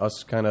thing, and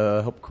us kind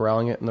of help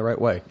corralling it in the right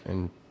way.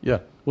 And yeah.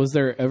 Was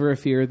there ever a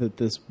fear that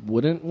this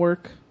wouldn't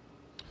work?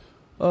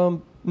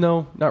 No,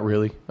 not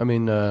really. I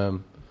mean,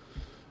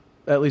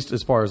 at least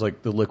as far as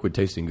like the liquid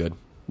tasting good,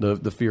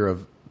 the fear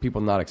of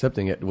people not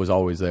accepting it was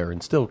always there,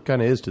 and still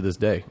kind of is to this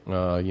day.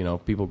 You know,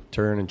 people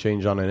turn and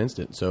change on an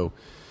instant, so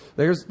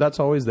that's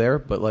always there.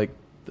 But like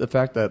the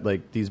fact that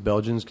like these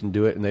Belgians can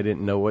do it, and they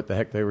didn't know what the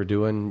heck they were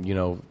doing, you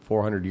know,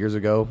 400 years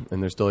ago,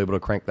 and they're still able to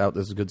crank out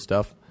this good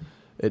stuff.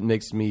 It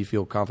makes me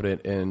feel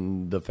confident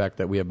in the fact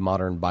that we have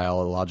modern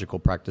biological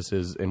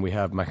practices, and we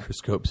have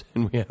microscopes,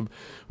 and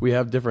we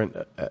have different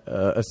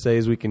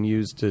assays we can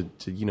use to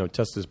you know,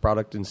 test this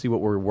product and see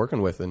what we're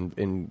working with,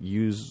 and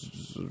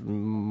use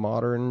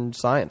modern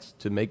science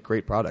to make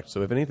great products.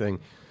 So if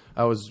anything,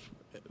 I was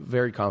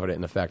very confident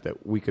in the fact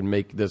that we could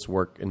make this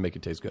work and make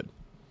it taste good.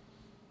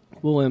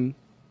 Well,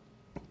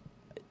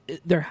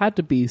 there had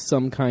to be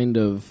some kind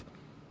of,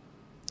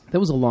 that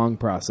was a long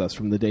process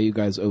from the day you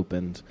guys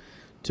opened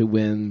to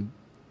when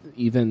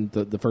even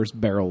the first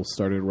barrels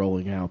started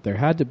rolling out. There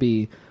had to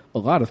be a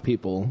lot of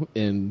people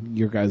in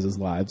your guys'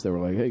 lives that were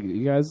like, hey,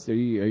 you guys, are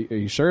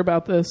you sure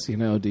about this? You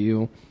know,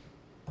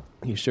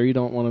 you sure you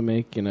don't want to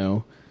make, you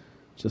know,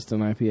 just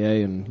an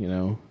IPA and, you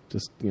know,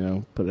 just, you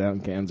know, put it out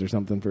in cans or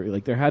something for,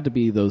 like, there had to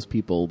be those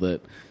people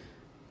that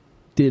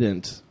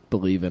didn't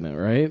believe in it,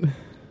 right?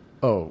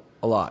 Oh,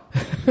 a lot.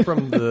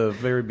 From the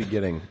very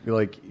beginning.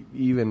 Like,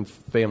 even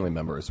family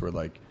members were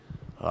like,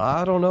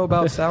 I don't know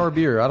about sour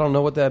beer. I don't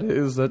know what that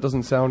is. That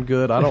doesn't sound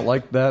good. I don't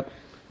like that.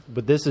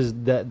 But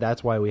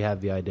that's why we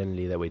have the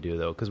identity that we do,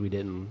 though, because we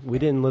didn't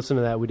listen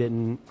to that. We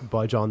didn't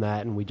budge on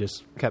that, and we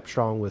just kept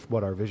strong with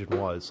what our vision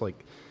was.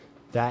 Like,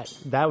 that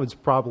was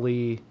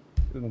probably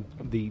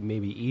the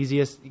maybe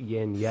easiest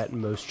and yet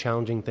most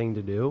challenging thing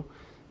to do,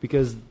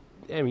 because,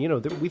 I mean, you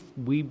know,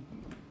 we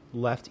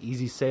left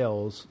easy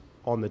sales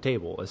on the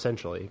table,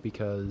 essentially,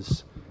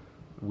 because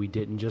we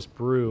didn't just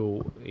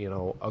brew, you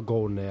know, a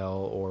golden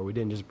ale, or we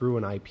didn't just brew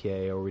an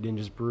IPA, or we didn't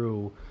just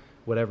brew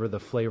whatever the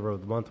flavor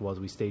of the month was.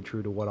 We stayed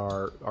true to what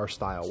our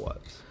style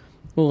was.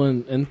 Well,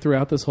 and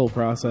throughout this whole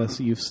process,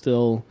 you've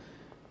still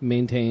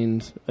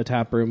maintained a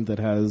tap room that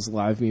has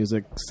live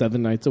music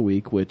 7 nights a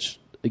week, which,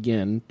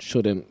 again,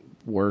 shouldn't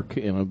work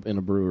in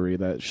a brewery.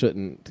 That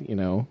shouldn't, you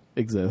know,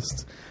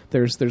 exist.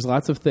 There's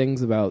lots of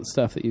things about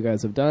stuff that you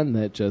guys have done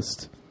that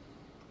just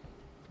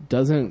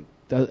doesn't.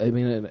 I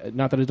mean,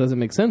 not that it doesn't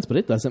make sense, but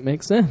it doesn't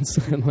make sense.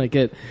 And like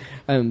it,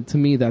 to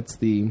me, that's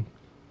the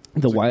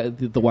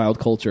wild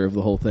culture of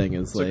the whole thing.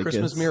 Is it's like a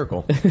Christmas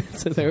miracle.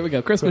 So there we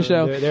go, Christmas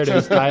show. There it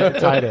is,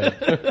 tied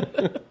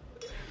in.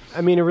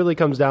 I mean, it really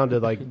comes down to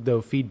like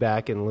the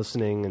feedback and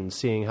listening and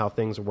seeing how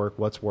things work,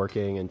 what's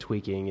working, and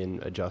tweaking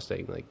and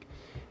adjusting. Like,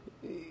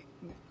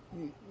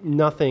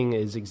 nothing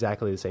is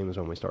exactly the same as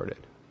when we started.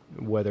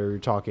 Whether you're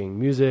talking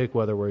music,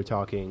 whether we're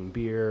talking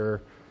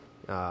beer,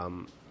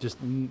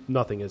 just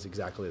nothing is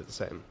exactly the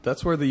same.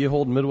 That's where the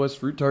old Midwest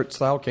fruit tart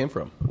style came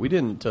from. We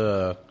didn't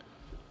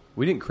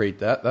create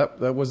that.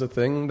 That was a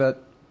thing that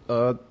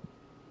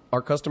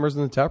our customers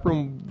in the tap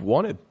room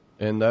wanted,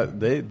 and that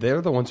they're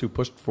the ones who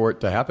pushed for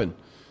it to happen.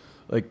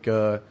 Like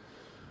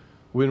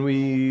when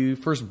we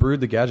first brewed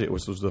the Gadget,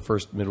 which was the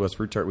first Midwest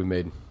fruit tart we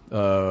made,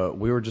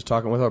 we were just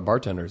talking with our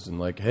bartenders and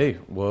like, hey,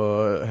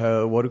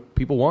 what do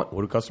people want?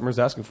 What are customers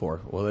asking for?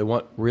 Well, they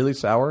want really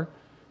sour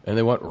and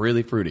they want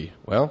really fruity.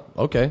 Well,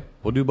 okay,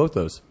 we'll do both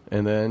those.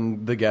 And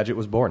then the Gadget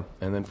was born.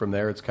 And then from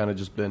there, it's kind of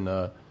just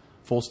been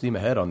full steam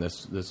ahead on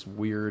this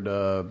weird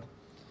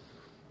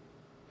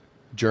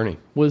journey.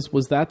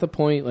 Was that the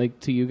point, like,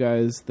 to you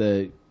guys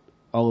that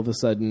all of a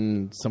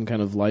sudden some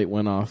kind of light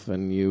went off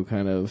and you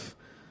kind of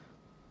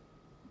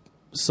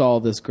saw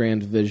this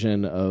grand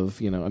vision of,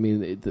 you know, I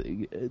mean,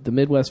 the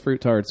Midwest fruit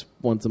tarts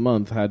once a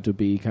month had to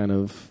be kind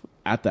of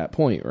at that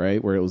point,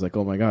 right? Where it was like,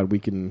 oh my God, we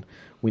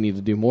need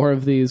to do more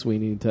of these. They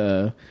need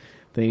to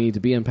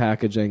be in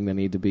packaging. They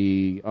need to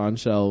be on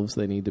shelves.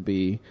 They need to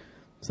be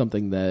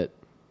something that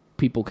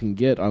people can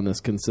get on this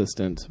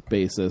consistent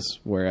basis.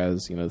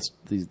 Whereas, you know,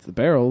 the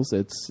barrels,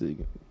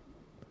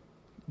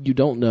 you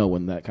don't know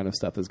when that kind of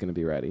stuff is going to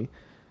be ready.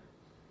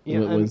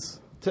 Yeah,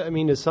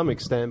 to some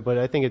extent, but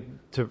I think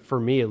for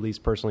me, at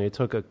least personally, it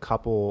took a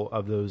couple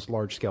of those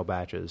large scale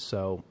batches.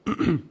 So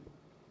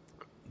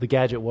the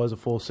Gadget was a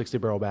full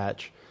 60-barrel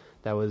batch.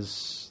 That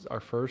was our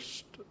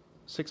first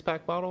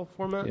 6-pack bottle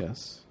format.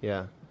 Yes.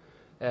 Yeah.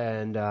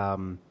 And,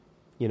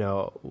 you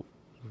know,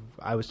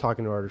 I was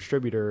talking to our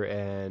distributor,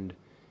 and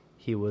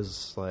he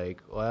was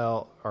like,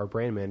 well, our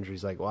brand manager,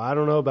 he's like, well, I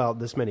don't know about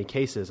this many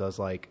cases. I was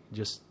like,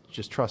 just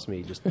trust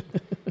me.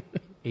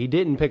 He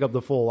didn't pick up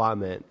the full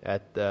allotment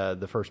at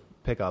the first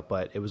pickup,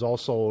 but it was all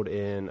sold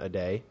in a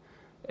day.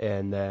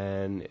 And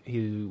then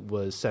he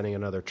was sending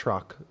another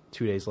truck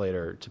 2 days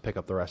later to pick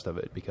up the rest of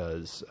it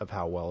because of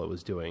how well it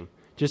was doing.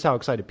 Just how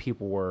excited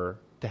people were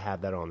to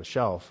have that on the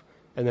shelf.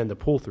 And then the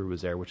pull-through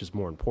was there, which is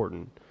more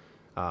important.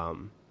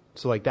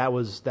 So like that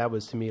was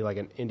to me like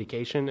an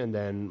indication. And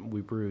then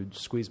we brewed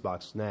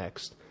Squeezebox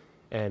next,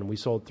 and we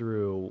sold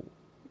through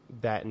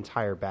that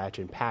entire batch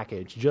and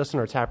package just in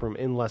our tap room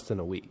in less than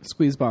a week.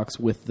 Squeezebox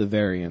with the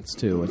variants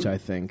too, which I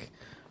think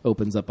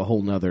opens up a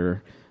whole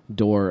nother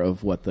door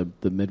of what the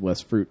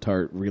Midwest fruit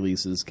tart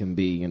releases can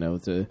be. You know,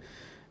 to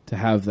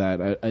have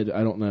that. I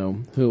don't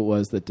know who it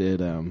was that did.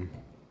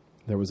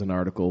 There was an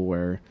article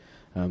where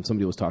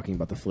somebody was talking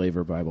about the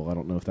flavor Bible. I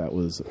don't know if that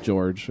was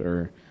George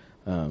or.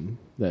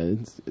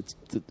 It's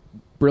a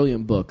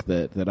brilliant book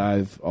that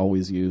I've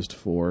always used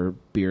for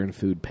beer and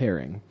food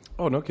pairing.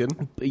 Oh, no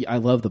kidding! I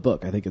love the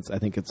book. I think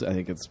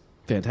it's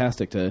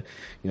fantastic to,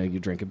 you know, you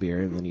drink a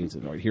beer and then you say,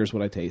 all right, here's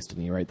what I taste,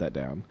 and you write that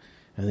down,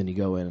 and then you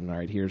go in and all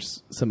right,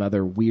 here's some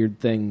other weird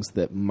things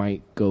that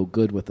might go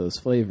good with those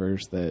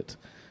flavors that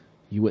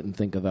you wouldn't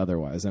think of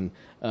otherwise. And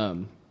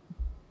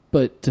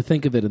but to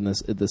think of it in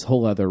this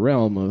whole other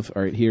realm of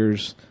all right,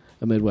 here's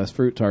a Midwest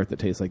fruit tart that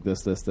tastes like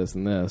this,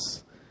 and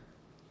this.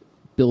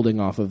 Building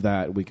off of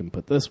that, we can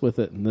put this with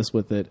it and this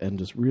with it, and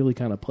just really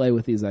kind of play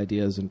with these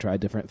ideas and try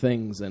different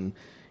things. And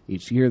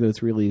each year that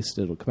it's released,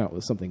 it'll come out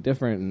with something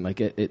different, and like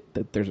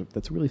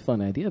that's a really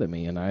fun idea to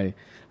me, and I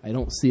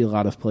don't see a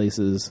lot of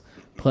places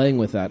playing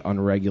with that on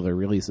regular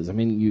releases. I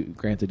mean,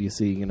 granted, you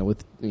see,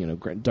 with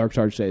Dark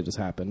Charge Day just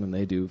happened, and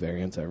they do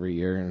variants every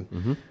year,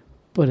 and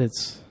but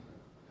it's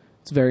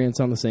variants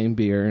on the same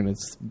beer, and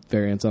it's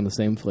variants on the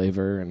same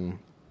flavor, and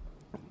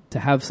to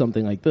have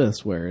something like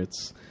this where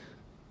it's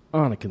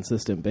on a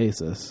consistent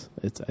basis,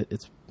 it's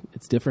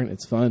different,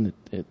 it's fun.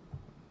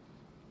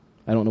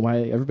 I don't know why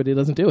everybody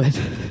doesn't do it.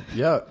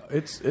 Yeah,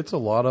 it's a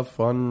lot of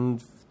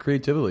fun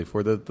creativity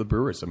for the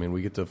brewers. I mean,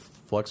 we get to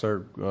flex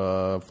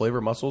our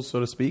flavor muscles, so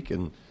to speak,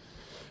 and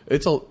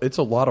it's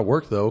a lot of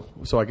work, though.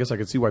 So I guess I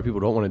could see why people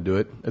don't want to do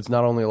it. It's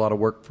not only a lot of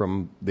work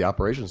from the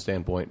operation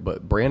standpoint,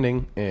 but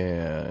branding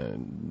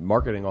and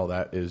marketing, all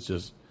that is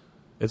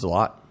it's a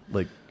lot.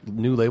 Like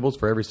new labels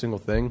for every single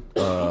thing.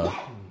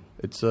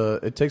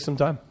 It takes some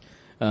time.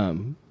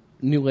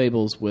 New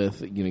labels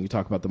with, you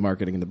talk about the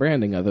marketing and the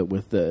branding of it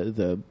with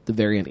the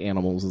variant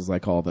animals, as I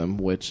call them,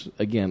 which,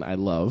 again, I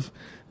love,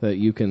 that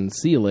you can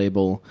see a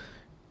label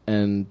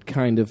and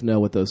kind of know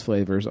what those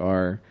flavors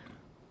are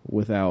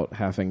without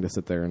having to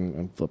sit there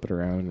and flip it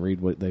around and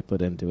read what they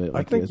put into it.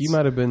 I think you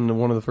might have been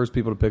one of the first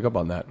people to pick up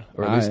on that,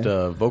 or at least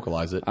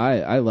vocalize it. I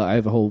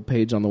have a whole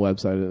page on the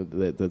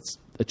website that's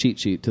a cheat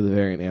sheet to the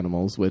variant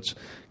animals, which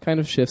kind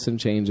of shifts and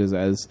changes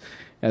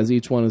as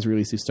each one is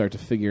released. You start to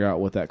figure out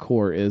what that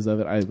core is of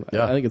it. I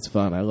think it's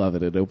fun. I love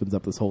it. It opens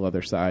up this whole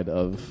other side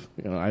of,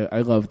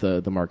 I love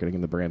the marketing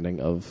and the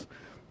branding of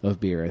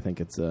beer. I think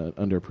it's an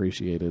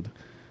underappreciated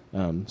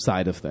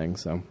side of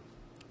things. So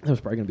there's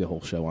probably going to be a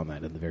whole show on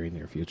that in the very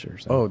near future.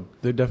 So. Oh,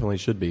 there definitely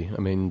should be. I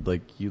mean,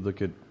 like you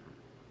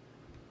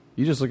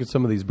just look at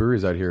some of these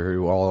breweries out here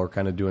who all are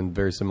kind of doing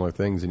very similar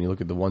things, and you look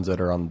at the ones that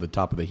are on the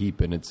top of the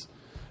heap, and it's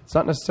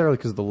not necessarily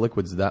because the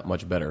liquid's that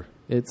much better.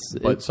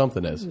 But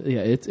something is. Yeah,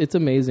 it's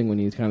amazing when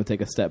you kind of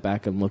take a step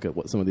back and look at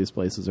what some of these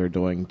places are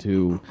doing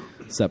to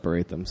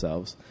separate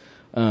themselves.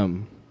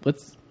 We're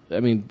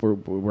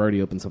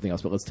already open something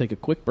else, but let's take a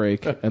quick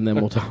break, and then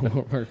we'll talk.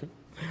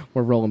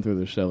 We're rolling through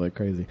the show like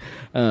crazy.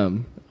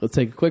 Let's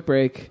take a quick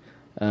break,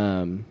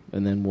 and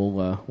then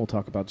we'll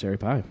talk about Cherry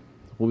Pie.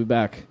 We'll be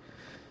back.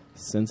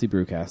 Cincy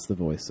Brewcast, the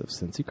voice of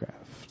Cincy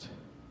Craft.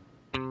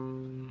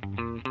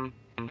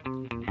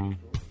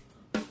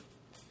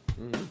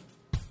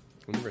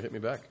 He never hit me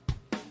back.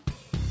 I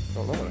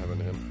don't know what happened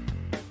to him.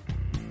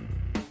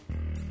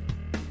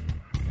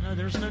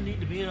 There's no need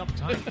to be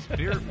uptight.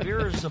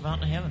 Beer is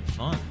about having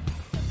fun.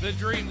 The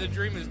dream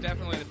is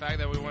definitely the fact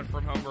that we went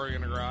from homebrewing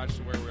in a garage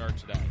to where we are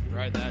today.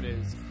 Right? That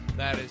is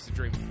the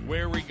dream.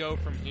 Where we go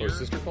from here,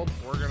 sister called?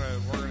 We're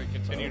gonna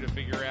continue to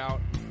figure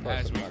out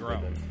as we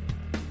grow.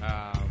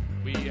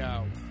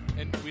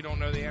 And we don't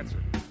know the answer.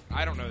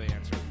 I don't know the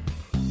answer.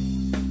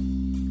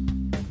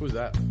 Who's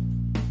that?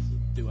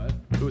 Do what?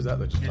 Who was that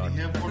just Can talked?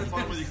 you have more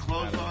fun with your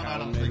clothes on? I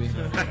don't think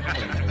so.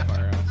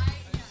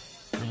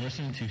 You're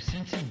listening to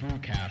Cincy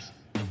Brewcast,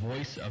 the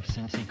voice of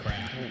Cincy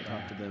Craft. I haven't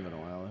talked to them in a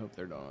while. I hope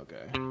they're doing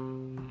okay.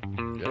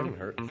 They haven't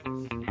hurt.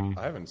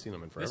 I haven't seen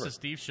them in forever. This is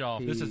Steve Shaw.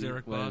 This is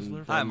Eric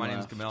Bosler. Hi, my name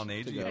is Kamal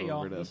Nagy. Hey,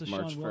 y'all. This is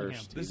March Sean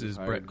 1st. This is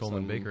Brett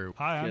Coleman Baker.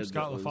 Hi, I'm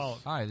Scott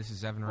LaFollette. Hi, this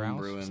is Evan Rouse.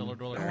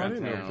 I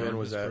didn't know Ben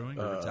was at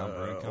Rivertown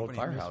Brewing Old Company.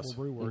 Firehouse.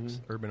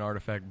 Urban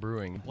Artifact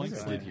Brewing. I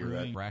did hear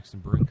that.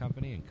 Braxton Brewing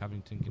Company in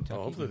Covington, Kentucky.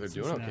 Oh, hopefully they're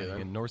doing okay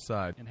then. In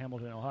Northside. In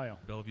Hamilton, Ohio.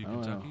 Bellevue, Oh,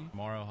 Kentucky. wow.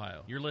 Mar,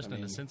 Ohio. You're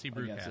listening to Cincy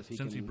Brewcast.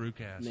 Cincy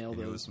Brewcast. Nail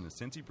You're those listening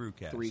to Cincy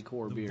Brewcast. 3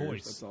 core The beers.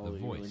 voice. That's all The you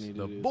voice. really need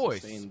The to do.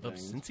 voice Sustain of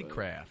things, Cincy but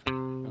Craft. I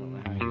don't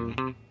know how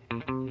you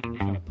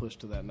kind of push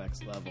to that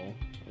next level.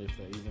 If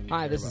they even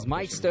Hi, care this is about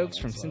Mike pushing Stokes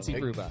that from next Cincy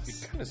level. Brew Bus.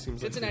 It kind of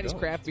seems like Cincinnati's they don't.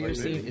 craft beer Like,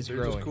 scene is they're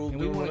growing, just cool and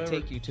we doing want to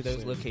whatever. take you to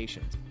those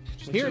locations.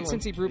 Just Here at like,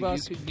 Cincy Brew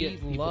Bus, you could we get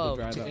people to love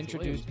drive to out to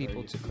introduce Williamsburg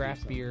people to to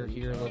craft do beer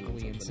something, here try locally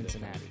in something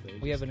Cincinnati.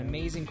 different. We have an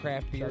amazing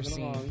craft beer Chugging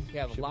scene. along, We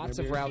have shipping lots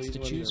their of beer routes to to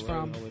choose Williamsburg,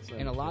 from all this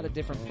and a lot of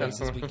different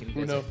places we can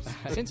Who visit. knows?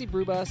 Cincy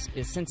Brew Bus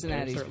is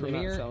Cincinnati's certainly not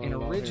premier selling and it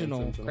all here in original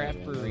Cincinnati, craft I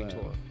know brewery that.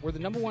 tour. We're the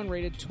 #1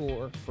 rated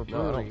tour for No,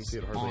 I don't breweries see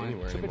it hardly on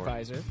anywhere anymore.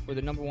 TripAdvisor. We're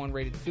the #1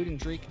 rated food and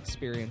drink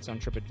experience on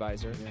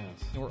TripAdvisor.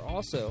 Yes. And we're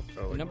also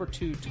Oh, like the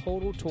 #2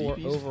 total tour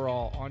DPs?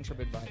 overall on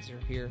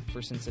TripAdvisor here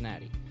for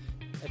Cincinnati.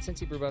 At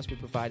Cincy Brew Bus, we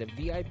provide a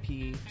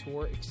VIP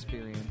tour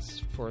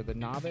experience for the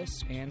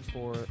novice and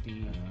for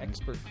the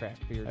expert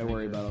craft beer I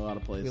worry drinker. about a lot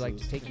of places. We like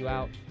to take you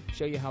out,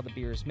 show you how the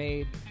beer is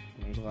made,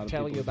 There's a lot of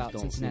tell people you that about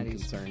don't seem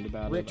Cincinnati's concerned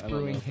about rich it. I don't know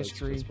brewing if that's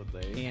history, just what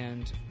they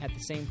and at the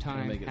same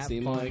time make it have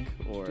seem fun, like,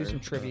 or do some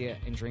trivia,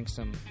 and drink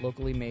some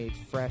locally made,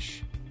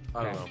 fresh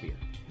I don't craft know.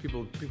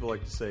 beer. People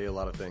like to say a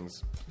lot of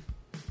things.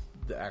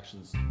 The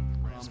actions.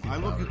 I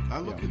look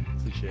at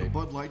Cliche. the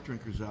Bud Light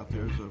drinkers out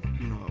there as a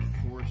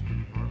forest to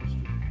be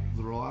harvested.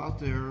 They're all out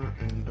there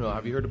and.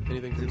 Have you heard of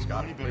anything from They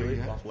Scott want anybody lately?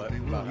 yet, Off but Let they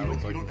will. about how You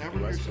it's don't- like you don't the ever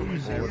hear West somebody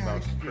Coast say, or "Yeah, about I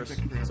used to Chris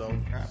drink that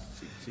Zone crap."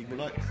 Siegman.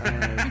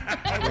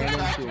 But ran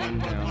into him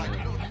down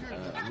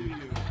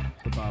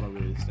at the bottle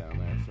release down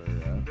there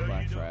for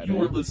Black Friday.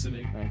 You're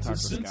listening I to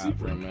talked to Cincy Scott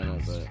for a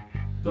minute, Brewcast,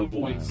 but the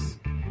voice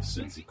of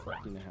Cincy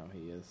Craft. you know how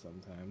he is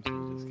sometimes. He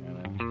just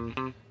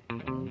kind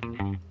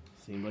of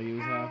seemed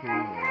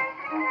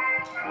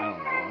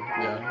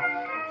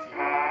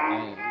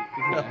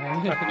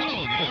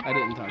I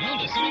didn't talk. You're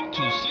listening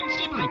to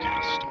Cincy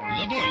Brewcast,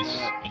 the voice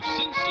of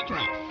Cincy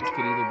Craft. This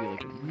could either be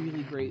like a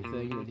really great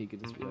thing, and he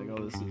could just be like,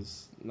 "Oh, this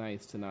is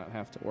nice to not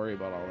have to worry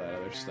about all that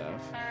other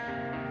stuff,"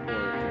 or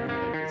it could be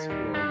like this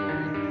horrible,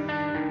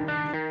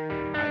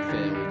 "I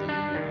failed."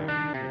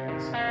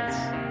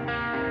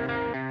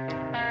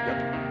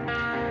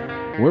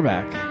 And, We're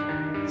back.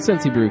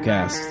 Cincy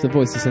Brewcast, the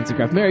voice of Cincy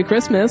Craft. Merry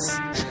Christmas!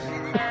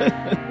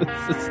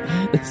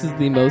 This is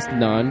the most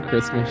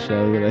non-Christmas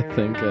show that I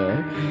think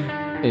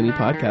any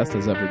podcast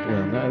has ever.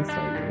 Well, no, it's not.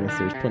 I guess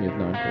there's plenty of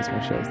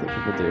non-Christmas shows that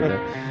people do.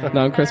 But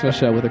non-Christmas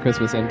show with a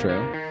Christmas intro.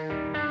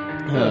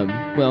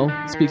 Well,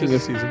 speaking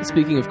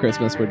of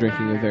Christmas, we're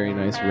drinking a very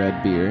nice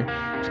red beer.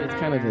 It's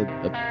kind of a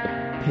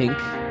pink.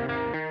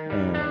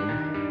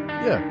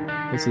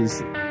 This is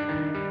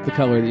the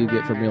color that you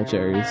get from real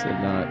cherries,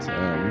 and not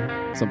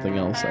something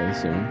else, I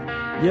assume.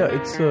 Yeah,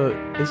 it's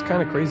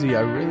kind of crazy.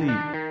 I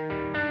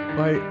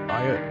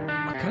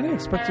kind of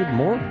expected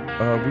more.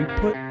 We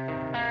put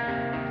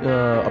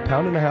 1.5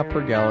 pounds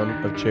per gallon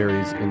of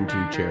cherries into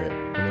Chariot,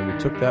 and then we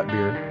took that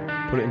beer,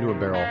 put it into a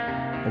barrel,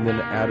 and then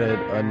added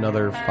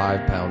another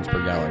 5 pounds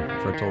per gallon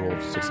for a total of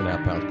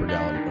 6.5 pounds per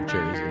gallon of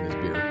cherries in this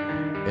beer.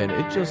 And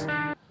it just,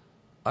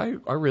 I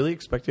really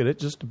expected it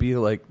just to be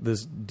like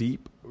this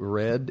deep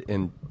red,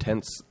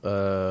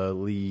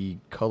 intensely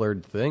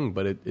colored thing,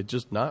 but it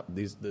just not.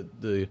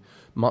 The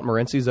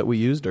Montmorency's that we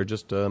used are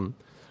just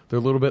they're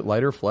a little bit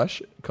lighter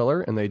flesh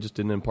color, and they just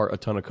didn't impart a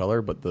ton of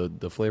color, but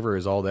the flavor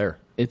is all there.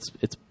 It's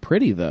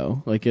pretty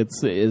though. Like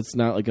it's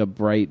not like a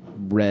bright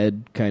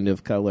red kind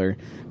of color,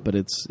 but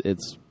it's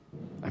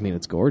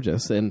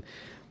gorgeous. And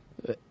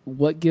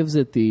what gives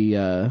it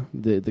the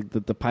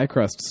pie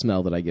crust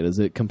smell that I get? Is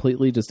it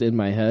completely just in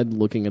my head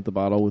looking at the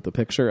bottle with the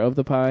picture of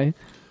the pie?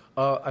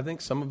 I think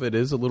some of it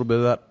is a little bit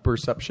of that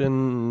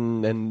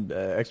perception and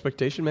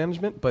expectation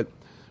management, but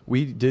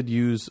we did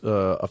use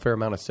a fair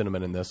amount of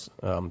cinnamon in this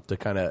to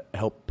kind of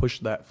help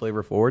push that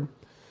flavor forward.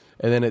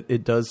 And then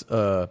it does...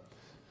 so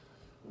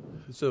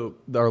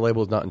our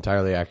label is not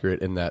entirely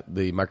accurate in that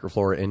the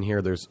microflora in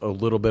here, there's a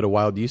little bit of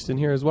wild yeast in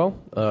here as well.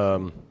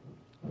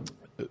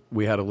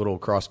 We had a little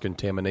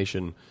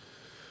cross-contamination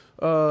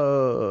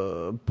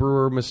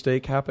brewer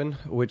mistake happen,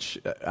 which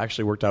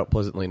actually worked out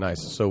pleasantly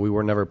nice. So we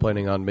were never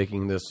planning on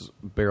making this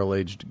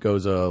barrel-aged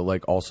Goza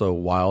like also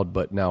wild,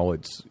 but now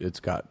it's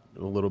got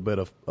a little bit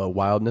of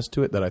wildness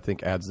to it that I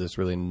think adds this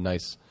really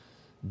nice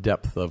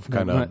depth of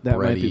kind of that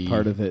might be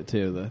part of it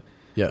too.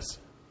 Yes.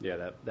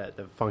 Yeah, that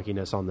the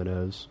funkiness on the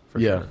nose.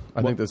 Yeah, sure.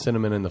 I think the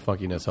cinnamon and the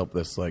funkiness help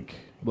this. Like,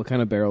 what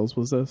kind of barrels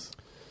was this?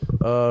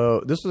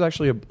 This was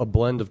actually a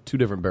blend of two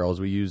different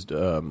barrels. We used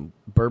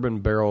bourbon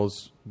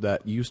barrels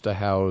that used to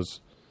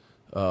house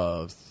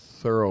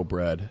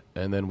Thoroughbred,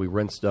 and then we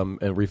rinsed them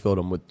and refilled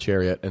them with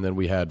Chariot, and then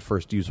we had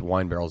first use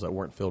wine barrels that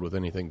weren't filled with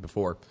anything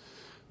before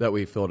that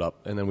we filled up,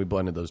 and then we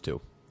blended those two.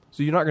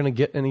 So you're not going to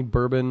get any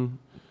bourbon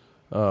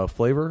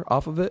flavor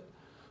off of it.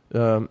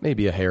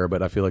 Maybe a hair,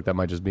 but I feel like that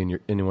might just be in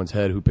anyone's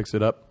head who picks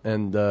it up.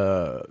 And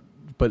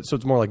but so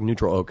it's more like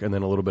neutral oak, and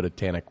then a little bit of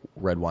tannic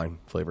red wine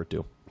flavor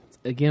too.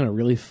 Again, a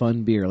really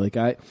fun beer. Like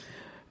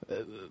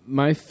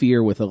my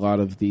fear with a lot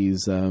of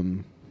these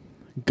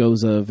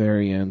Goza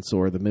variants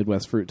or the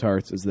Midwest fruit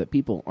tarts is that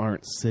people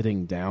aren't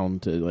sitting down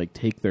to like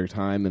take their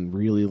time and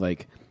really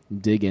like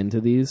dig into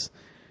these.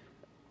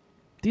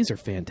 These are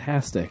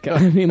fantastic.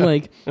 I mean,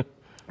 like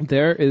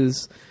there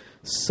is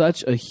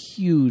such a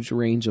huge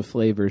range of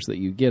flavors that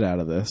you get out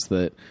of this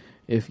that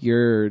if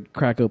you're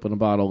crack open a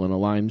bottle in a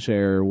line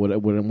share or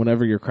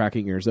whenever you're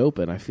cracking yours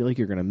open, I feel like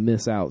you're going to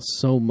miss out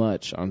so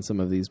much on some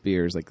of these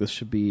beers. Like this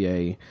should be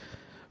a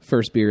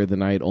first beer of the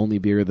night, only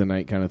beer of the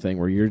night kind of thing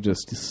where you're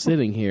just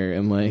sitting here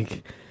and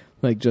like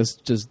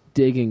just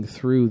digging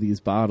through these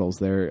bottles.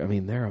 They're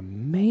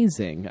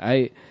amazing.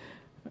 I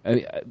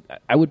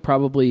would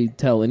probably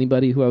tell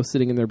anybody who I was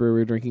sitting in their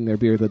brewery drinking their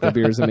beer that their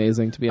beer is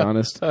amazing, to be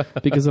honest,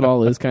 because it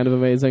all is kind of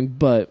amazing.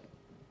 But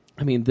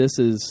I mean, this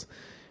is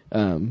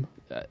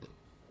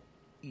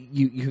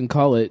you can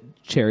call it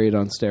Chariot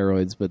on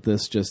steroids, but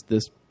this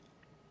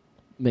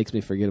makes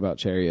me forget about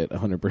Chariot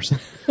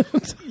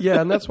 100%. Yeah,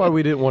 and that's why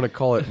we didn't want to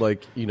call it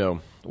like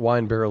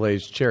wine barrel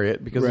aged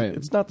Chariot, because right.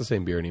 It's not the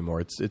same beer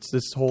anymore. It's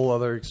this whole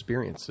other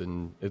experience,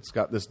 and it's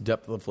got this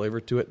depth of flavor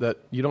to it that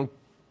you don't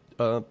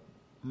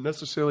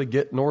necessarily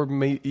get nor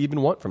may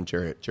even want from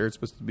Chariot. Chariot's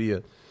supposed to be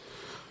a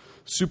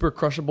super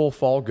crushable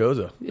fall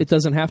Goza. It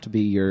doesn't have to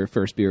be your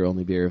first beer,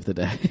 only beer of the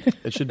day.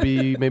 It should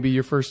be maybe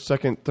your first,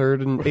 second,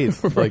 third, and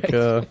eighth.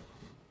 Right.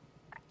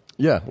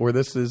 Like, where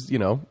this is,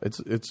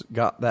 it's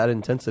got that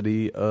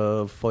intensity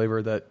of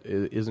flavor that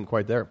isn't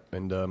quite there,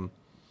 and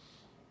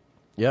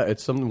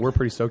it's something we're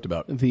pretty stoked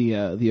about.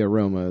 The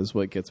aroma is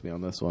what gets me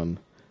on this one.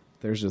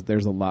 There's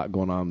a lot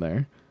going on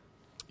there.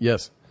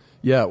 Yes.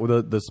 Yeah,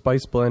 with the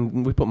spice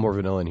blend, we put more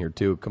vanilla in here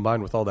too,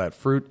 combined with all that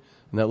fruit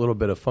and that little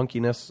bit of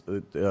funkiness.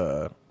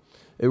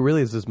 it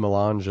really is this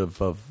melange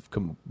of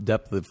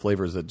depth of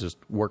flavors that just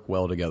work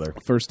well together.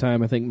 First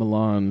time I think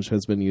melange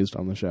has been used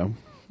on the show.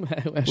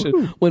 I should,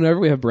 whenever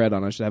we have Brett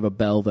on, I should have a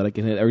bell that I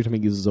can hit every time he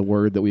uses a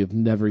word that we have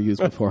never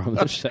used before on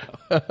the show.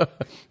 So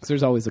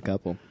there's always a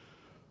couple.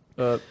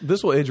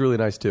 This will age really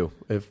nice too.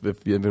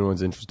 If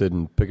anyone's interested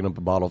in picking up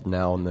a bottle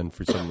now and then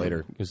for some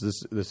later,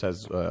 because this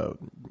has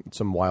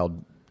some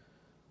wild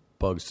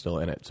bugs still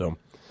in it. So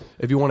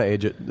if you want to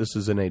age it, this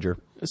is an ager.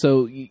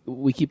 So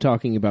we keep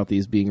talking about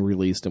these being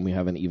released, and we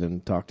haven't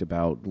even talked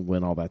about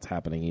when all that's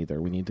happening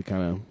either. We need to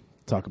kind of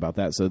talk about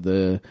that. So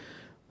the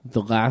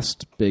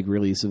last big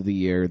release of the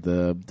year,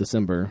 the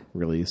December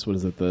release, what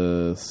is it?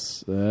 The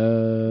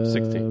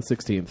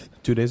 16th.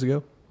 2 days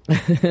ago.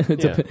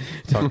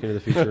 Talking to the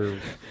future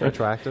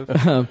retroactive.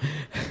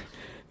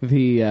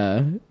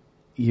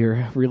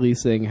 You're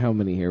releasing how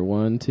many here?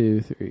 1,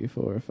 2, 3,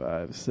 4,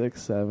 5,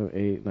 6, 7,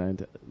 8, 9,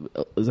 10.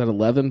 Is that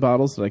 11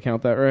 bottles? Did I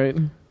count that right?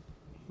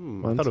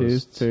 1, 2,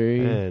 3,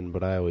 10,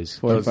 but I always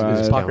 4, 5,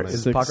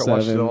 is 6, Pocket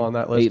Watch 7, still on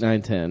that list? 8,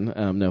 9, 10.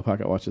 No,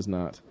 Pocket Watch is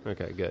not.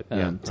 Okay, good.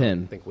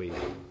 10. I think we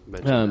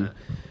mentioned that.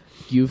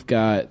 You've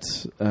got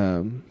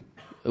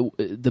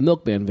the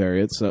Milkman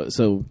variant.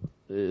 So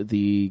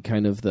the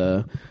kind of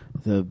the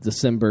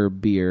December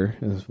beer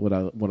is what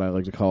I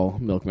like to call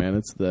Milkman.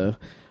 It's the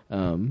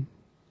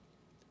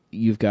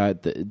you've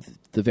got the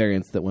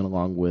variants that went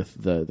along with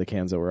the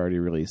cans that were already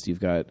released. You've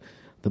got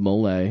the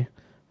Mole,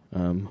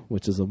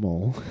 which is a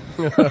mole.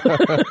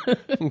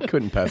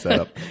 Couldn't pass that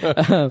up.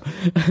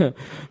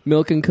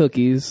 Milk and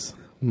Cookies,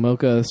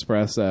 Mocha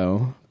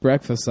Espresso,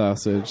 Breakfast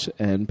Sausage,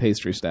 and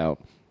Pastry Stout.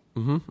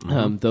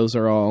 Those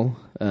are all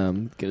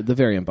the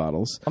variant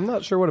bottles. I'm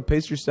not sure what a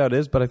pastry stout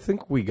is, but I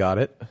think we got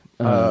it.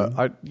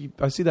 I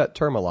see that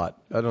term a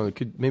lot. I don't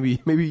know. Maybe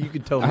you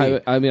could tell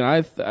me. I mean,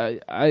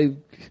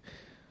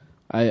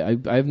 I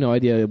have no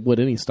idea what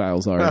any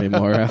styles are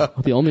anymore.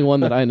 The only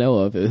one that I know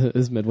of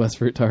is Midwest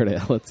Fruit Tart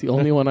Ale. It's the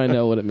only one I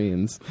know what it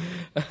means.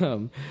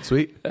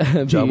 Sweet.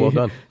 Job well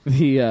done.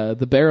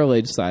 The barrel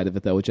aged side of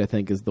it, though, which I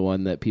think is the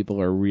one that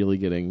people are really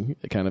getting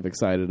kind of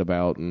excited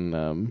about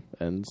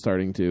and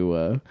starting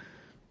to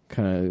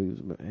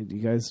kind of, do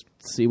you guys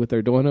see what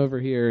they're doing over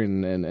here?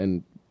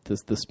 And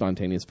this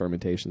spontaneous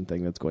fermentation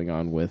thing that's going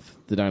on with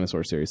the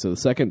Dinosaur series. So the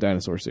second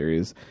Dinosaur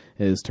series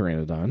is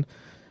Pteranodon,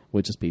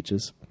 which is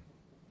peaches.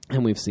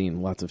 And we've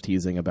seen lots of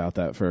teasing about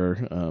that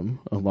for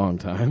a long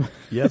time.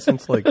 Yeah,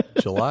 since like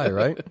July,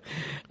 right?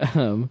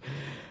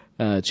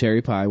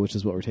 Cherry pie, which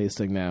is what we're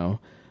tasting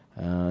now.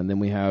 And then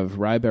we have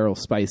Rye Barrel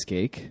Spice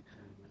Cake,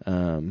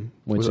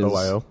 which is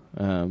OIO.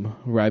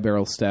 Rye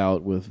Barrel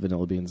Stout with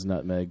vanilla beans,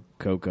 nutmeg,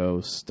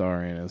 cocoa,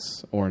 star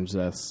anise, orange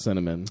zest,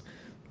 cinnamon.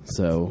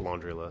 So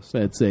laundry list.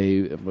 It's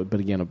but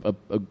again,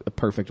 a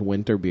perfect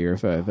winter beer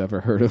if I've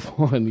ever heard of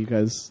one. You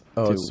guys,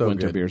 it's so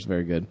winter good. beer is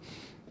very good.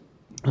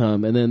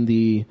 And then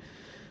the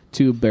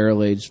 2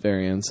 barrel-aged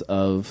variants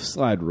of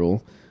Slide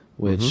Rule,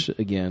 which,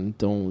 again,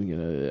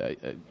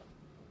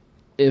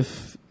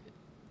 if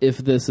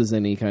this is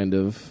any kind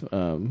of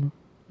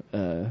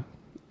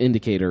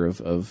indicator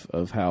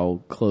of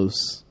how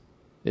close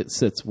it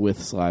sits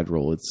with Slide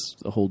Rule, it's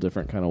a whole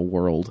different kind of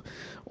world.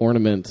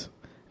 Ornament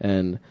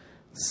and...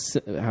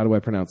 how do I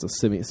pronounce this?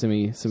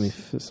 Semifredo?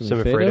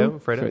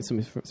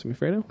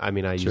 Semifredo? I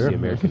mean, I use the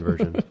American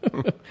version.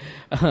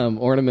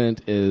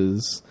 Ornament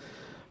is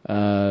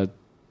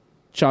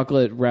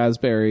chocolate,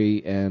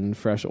 raspberry, and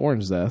fresh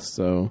orange zest.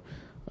 So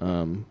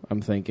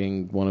I'm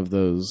thinking one of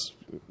those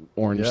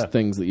orange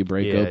things that you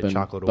break open,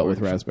 chocolate but orange,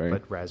 with raspberry.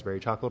 But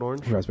raspberry chocolate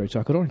orange? Raspberry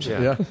chocolate orange.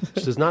 Yeah.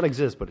 Which does not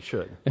exist, but it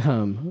should.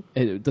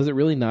 Does it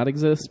really not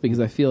exist? Because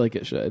I feel like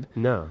it should.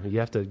 No. You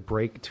have to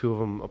break 2 of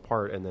them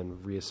apart and then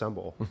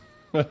reassemble.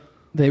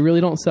 They really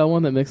don't sell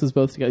one that mixes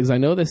both together? Because I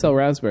know they sell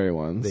raspberry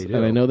ones. They do.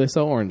 And I know they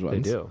sell orange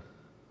ones. They do.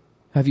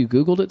 Have you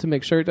Googled it to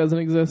make sure it doesn't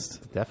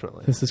exist?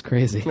 Definitely. This is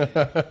crazy.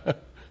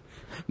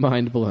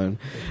 Mind blown.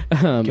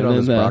 Get on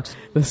this box.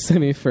 The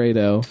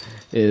Semifredo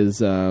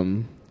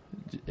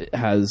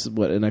has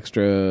an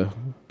extra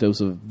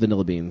dose of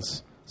vanilla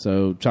beans.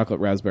 So chocolate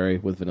raspberry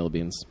with vanilla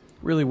beans.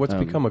 Really, what's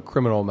become a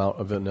criminal amount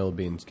of vanilla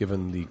beans,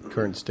 given the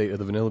current state of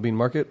the vanilla bean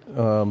market.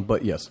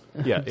 But yes.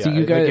 Yeah. So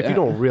you guys, if you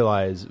don't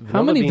realize...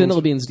 How many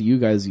vanilla beans do you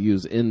guys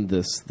use in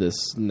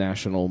this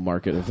national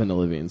market of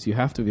vanilla beans? You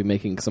have to be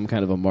making some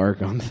kind of a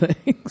mark on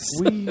things.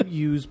 We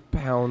use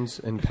pounds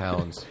and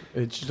pounds.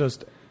 It's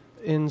just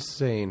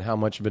insane how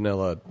much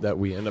vanilla that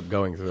we end up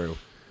going through.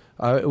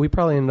 We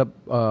probably end up...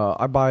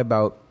 I'll buy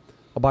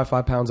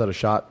 5 pounds at a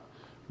shot,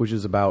 which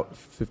is about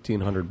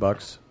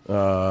 $1,500.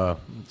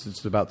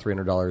 It's about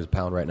 $300 a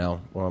pound right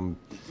now. And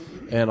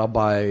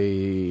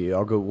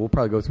we'll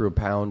probably go through 1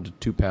 pound to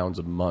 2 pounds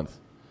a month.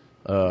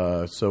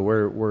 So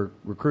we're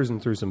cruising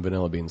through some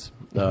vanilla beans.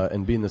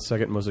 And being the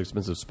second most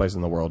expensive spice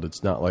in the world,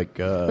 it's not like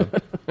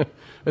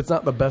it's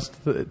not the best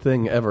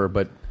thing ever,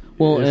 but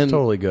it's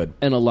totally good.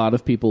 And a lot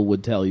of people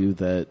would tell you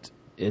that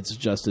it's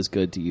just as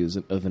good to use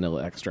a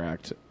vanilla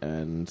extract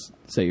and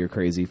say you're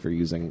crazy for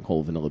using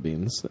whole vanilla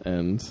beans.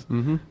 And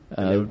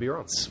they would be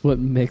wrong. That's what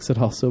makes it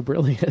all so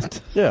brilliant.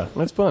 Yeah,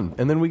 that's fun.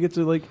 And then we get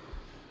to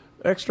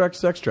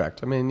Extract's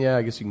extract. I mean, yeah,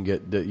 I guess you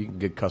can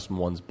get custom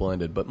ones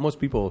blended, but most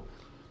people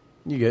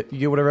you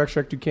get whatever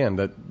extract you can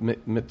that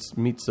meets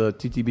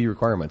TTB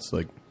requirements.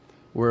 Like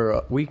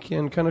we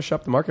can kind of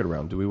shop the market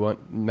around. Do we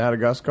want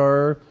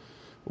Madagascar,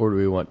 or do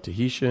we want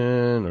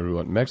Tahitian, or do we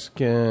want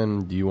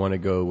Mexican? Do you want to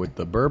go with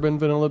the bourbon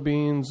vanilla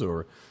beans,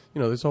 or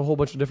there's a whole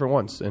bunch of different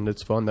ones, and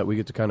it's fun that we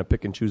get to kind of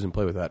pick and choose and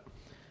play with that.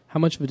 How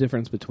much of a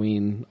difference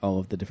between all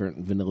of the different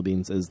vanilla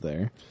beans is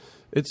there?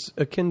 It's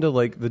akin to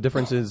like the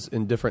differences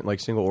in different like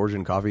single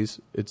origin coffees.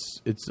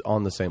 It's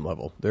on the same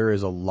level. There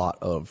is a lot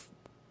of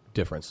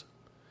difference.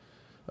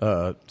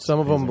 Some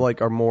of them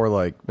like are more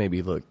like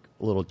maybe like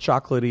a little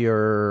chocolatey,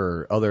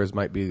 or others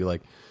might be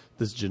like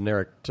this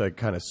generic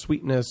kind of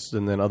sweetness,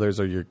 and then others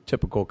are your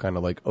typical kind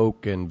of like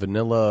oak and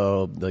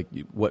vanilla, like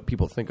what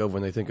people think of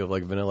when they think of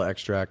like vanilla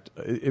extract.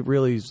 It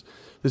really is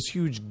this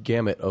huge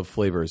gamut of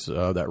flavors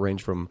that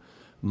range from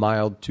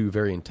mild to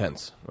very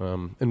intense.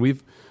 And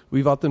we've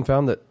often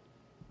found that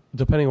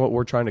depending on what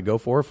we're trying to go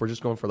for, if we're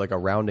just going for like a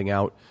rounding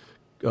out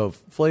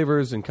of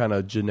flavors and kind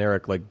of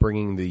generic, like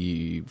bringing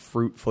the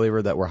fruit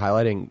flavor that we're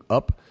highlighting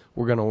up,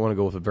 we're going to want to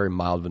go with a very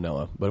mild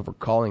vanilla. But if we're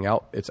calling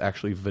out it's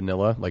actually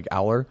vanilla, like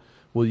Owler,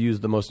 we'll use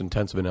the most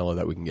intense vanilla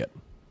that we can get.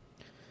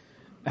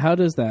 How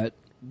does that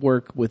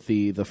work with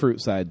the fruit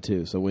side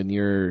too? So when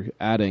you're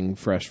adding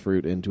fresh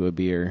fruit into a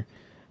beer,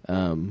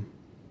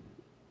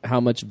 how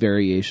much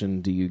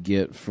variation do you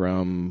get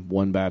from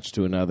one batch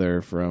to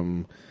another,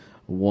 from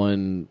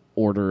one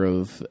order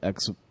of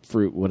X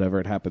fruit, whatever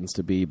it happens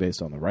to be,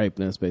 based on the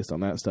ripeness, based on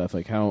that stuff?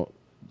 Like how...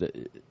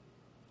 The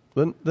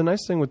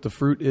nice thing with the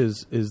fruit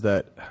is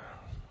that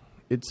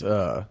it's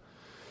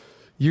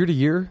year to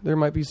year there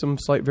might be some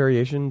slight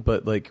variation,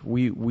 but like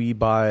we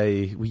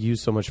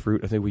use so much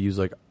fruit. I think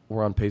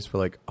we're on pace for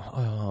like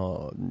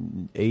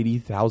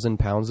 80,000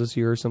 pounds this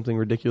year or something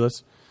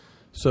ridiculous.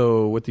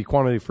 So with the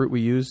quantity of fruit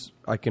we use,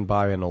 I can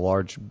buy in a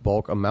large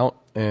bulk amount,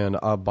 and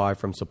I'll buy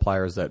from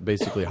suppliers that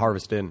basically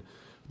harvest in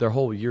their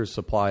whole year's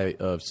supply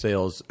of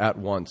sales at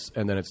once,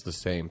 and then it's the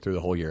same through the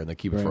whole year, and they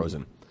keep it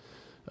frozen.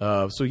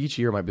 So each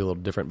year might be a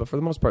little different, but for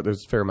the most part,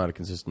 there's a fair amount of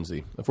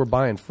consistency. If we're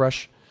buying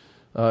fresh,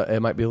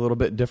 it might be a little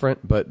bit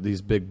different, but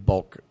these big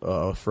bulk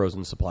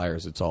frozen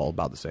suppliers, it's all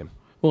about the same.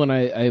 Well, and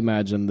I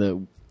imagine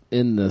that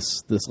in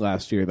this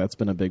last year, that's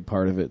been a big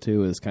part of it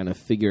too, is kind of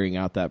figuring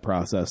out that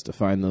process to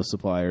find those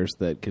suppliers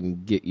that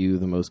can get you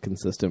the most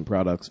consistent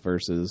products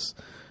versus,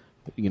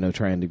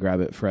 trying to grab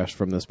it fresh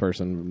from this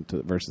person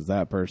versus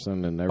that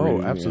person and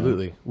everything. Oh,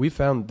 absolutely. We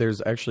found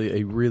there's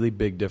actually a really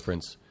big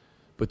difference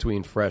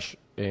between fresh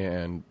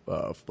and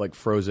like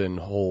frozen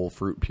whole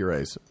fruit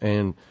purees.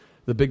 And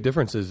the big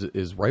difference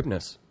is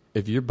ripeness.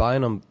 If you're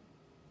buying them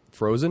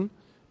frozen,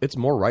 it's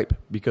more ripe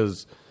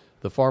because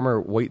the farmer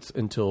waits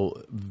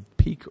until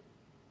peak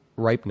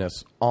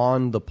ripeness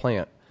on the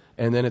plant,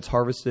 and then it's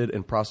harvested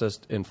and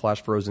processed and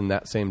flash frozen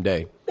that same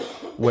day.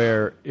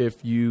 Where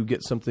if you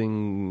get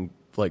something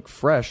like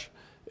fresh,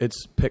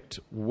 it's picked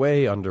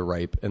way under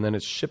ripe, and then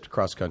it's shipped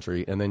cross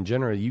country, and then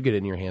generally you get it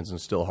in your hands and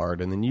it's still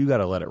hard, and then you got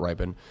to let it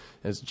ripen.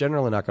 And it's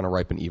generally not going to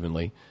ripen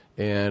evenly,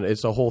 and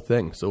it's a whole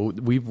thing. So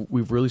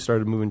we've really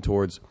started moving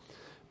towards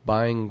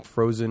buying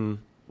frozen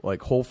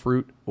like whole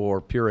fruit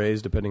or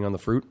purees, depending on the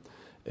fruit,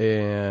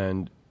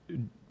 and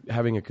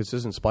having a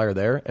consistent supplier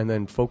there, and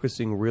then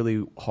focusing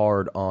really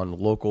hard on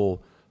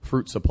local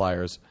fruit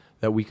suppliers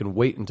that we can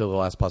wait until the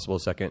last possible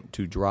second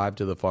to drive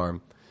to the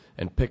farm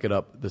and pick it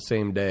up the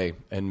same day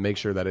and make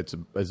sure that it's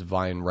as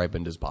vine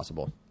ripened as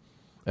possible.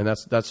 And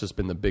that's just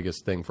been the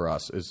biggest thing for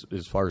us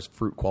as far as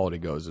fruit quality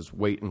goes, is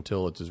wait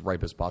until it's as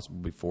ripe as possible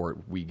before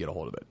we get a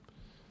hold of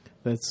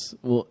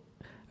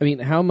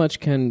it. How much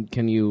can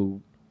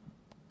you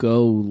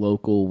go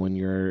local when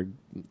you're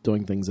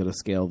doing things at a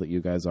scale that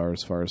you guys are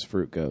as far as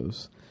fruit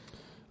goes?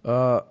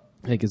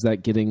 Is that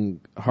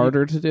getting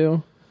harder to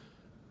do?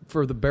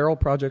 For the barrel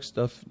project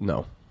stuff,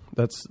 no.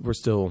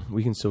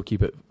 We can still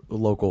keep it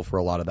local for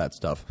a lot of that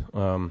stuff.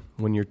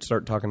 When you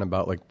start talking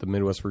about like the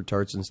Midwest fruit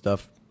tarts and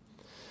stuff,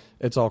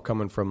 it's all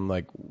coming from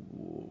like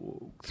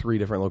 3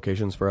 different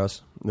locations for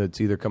us.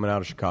 It's either coming out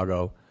of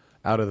Chicago,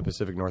 out of the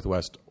Pacific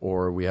Northwest,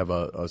 or we have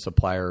a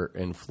supplier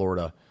in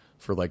Florida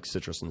for like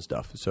citrus and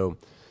stuff. So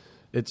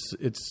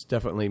it's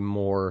definitely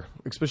more,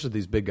 especially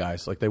these big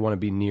guys, like they want to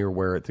be near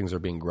where things are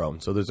being grown.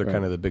 So those are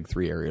kind of the big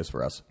 3 areas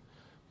for us.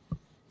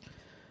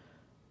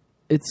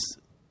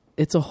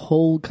 It's a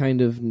whole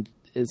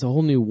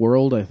new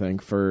world, I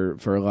think, for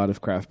a lot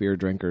of craft beer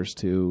drinkers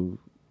to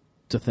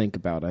think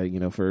about.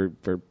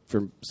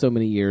 For so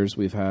many years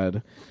we've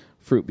had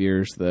fruit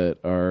beers that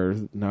are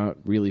not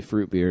really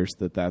fruit beers.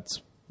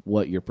 That's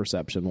what your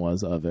perception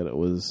was of it. It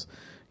was,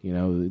 I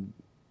don't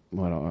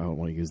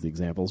want to use the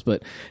examples,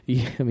 but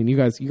you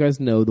guys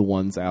know the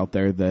ones out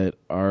there that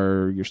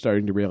you're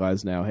starting to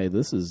realize now, hey,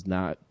 this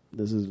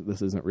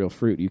isn't real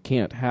fruit. You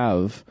can't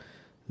have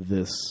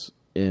this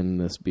in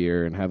this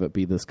beer and have it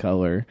be this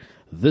color.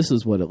 This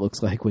is what it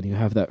looks like when you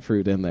have that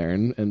fruit in there.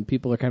 And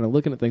people are kind of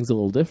looking at things a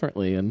little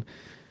differently. And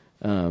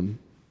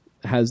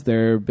has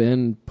there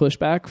been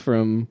pushback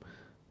from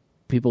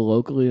people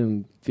locally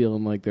and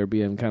feeling like they're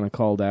being kind of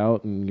called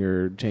out, and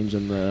you're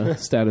changing the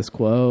status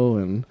quo?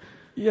 And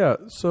yeah,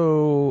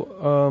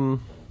 so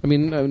I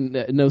mean,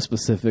 no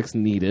specifics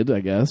needed,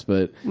 I guess,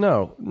 but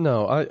no,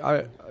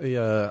 I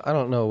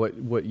don't know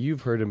what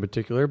you've heard in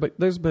particular, but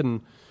there's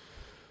been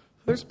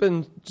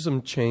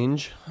some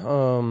change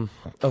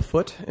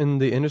afoot in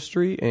the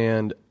industry,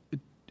 and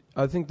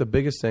I think the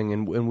biggest thing,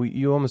 and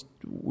we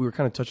were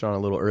kind of touching on it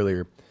a little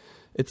earlier.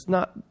 It's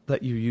not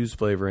that you use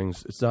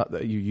flavorings. It's not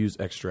that you use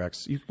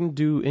extracts. You can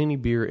do any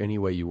beer any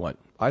way you want.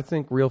 I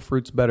think real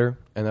fruit's better,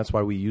 and that's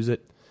why we use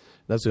it.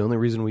 That's the only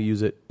reason we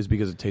use it, is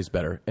because it tastes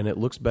better, and it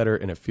looks better,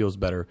 and it feels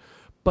better.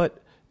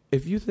 But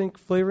if you think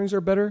flavorings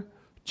are better,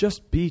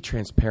 just be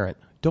transparent.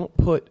 Don't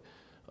put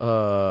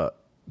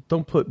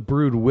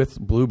brewed with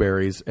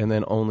blueberries and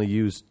then only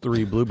use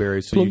 3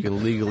 blueberries so you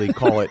can legally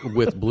call it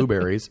with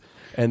blueberries.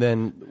 And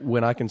then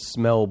when I can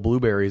smell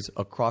blueberries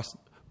across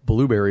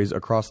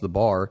the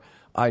bar,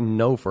 I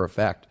know for a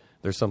fact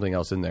there's something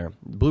else in there.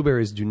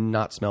 Blueberries do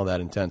not smell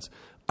that intense.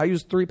 I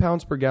use 3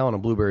 pounds per gallon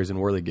of blueberries in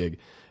Whirligig,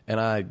 and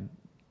I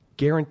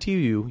guarantee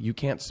you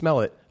can't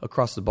smell it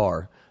across the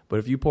bar. But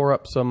if you pour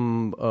up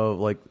some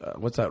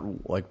what's that,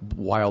 like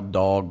Wild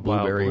Dog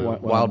blueberry,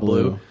 Wild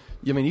Blue.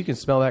 I mean, you can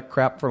smell that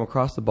crap from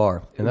across the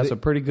bar, and that's a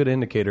pretty good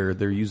indicator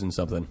they're using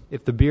something.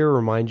 If the beer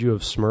reminds you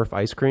of Smurf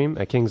ice cream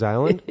at Kings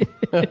Island,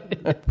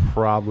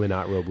 probably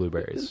not real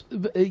blueberries.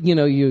 You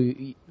know,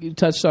 you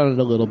touched on it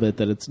a little bit,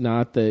 that it's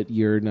not that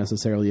you're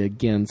necessarily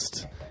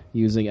against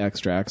using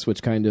extracts,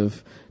 which kind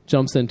of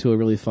jumps into a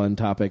really fun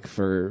topic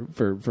for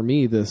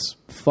me this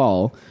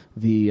fall,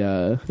 the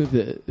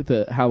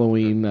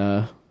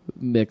Halloween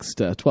mixed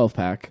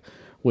 12-pack,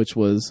 which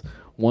was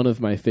one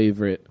of my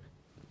favorite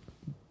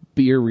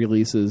beer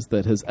releases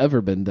that has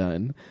ever been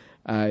done.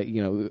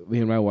 Me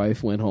and my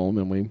wife went home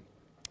and we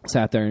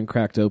sat there and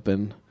cracked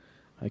open.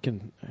 I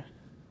can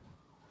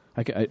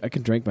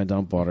drink my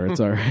dump water. It's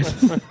all right.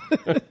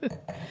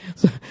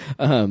 So,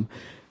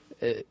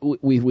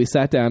 we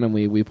sat down and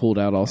we pulled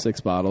out all 6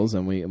 bottles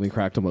and we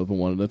cracked them open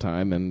one at a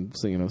time and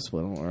split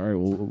them. All right,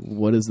 well,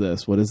 what is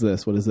this? What is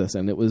this? What is this?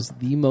 And it was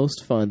the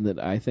most fun that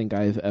I think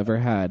I've ever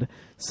had,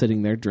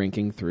 sitting there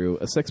drinking through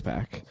a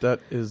 6-pack.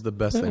 That is the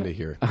best thing to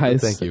hear.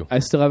 Thank you. I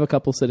still have a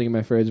couple sitting in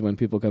my fridge when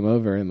people come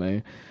over and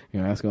they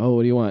ask, "Oh,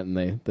 what do you want?" And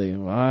they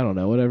well, I don't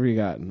know, whatever you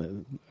got.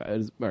 And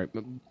all right,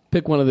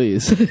 pick one of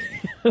these.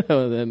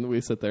 And then we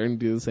sit there and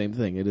do the same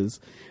thing. It is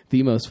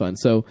the most fun.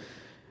 So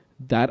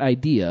that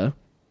idea.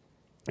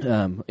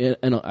 And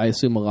I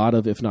assume a lot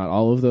of, if not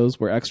all of those,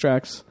 were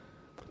extracts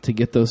to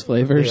get those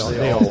flavors.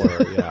 They all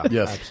were, yeah.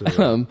 Yes.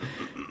 Absolutely.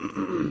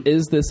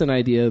 Is this an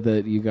idea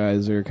that you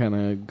guys are kind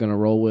of going to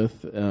roll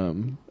with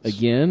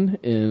again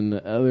in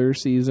other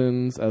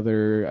seasons,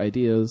 other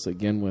ideas,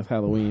 again with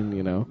Halloween,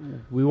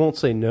 We won't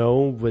say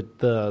no, but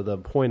the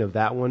point of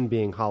that one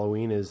being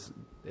Halloween is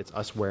it's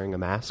us wearing a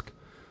mask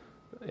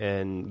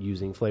and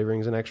using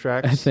flavorings and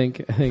extracts. I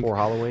think for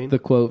Halloween. The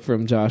quote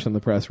from Josh on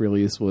the press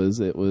release was,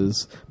 it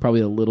was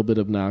probably a little bit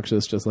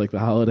obnoxious, just like the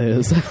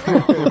holidays.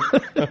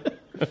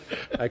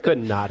 I could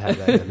not have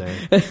that in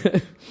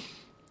there.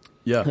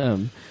 Yeah.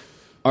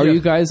 Are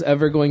you guys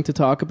ever going to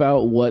talk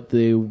about what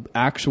the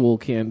actual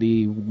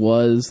candy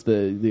was,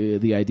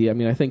 the idea? I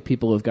mean, I think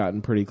people have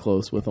gotten pretty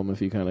close with them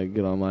if you kind of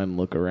get online and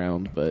look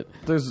around. But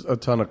there's a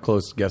ton of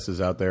close guesses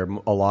out there.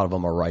 A lot of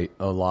them are right.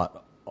 A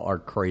lot are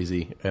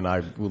crazy, and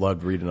I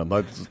loved reading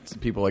them.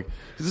 People like,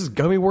 is this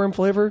gummy worm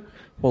flavor?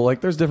 Well,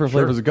 there's different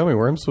flavors of gummy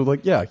worms, so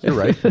yeah, you're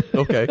right.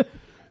 Okay.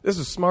 This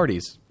is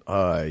Smarties.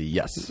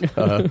 Yes.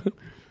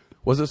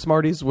 Was it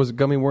Smarties? Was it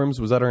gummy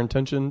worms? Was that our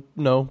intention?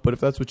 No, but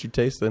if that's what you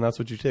taste, then that's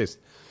what you taste.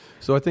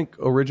 So I think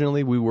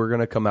originally we were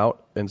going to come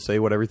out and say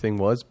what everything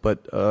was,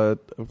 but I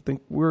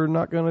think we're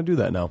not going to do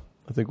that now.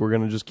 I think we're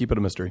going to just keep it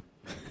a mystery.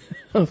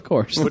 Of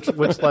course. Which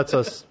lets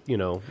us,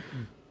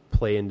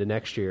 play into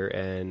next year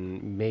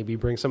and maybe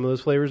bring some of those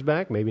flavors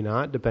back, maybe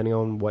not, depending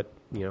on what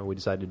we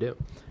decide to do.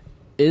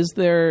 Is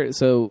there?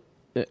 So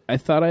I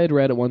thought I had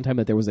read at one time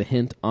that there was a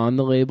hint on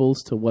the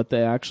labels to what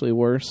they actually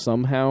were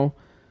somehow.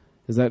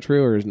 Is that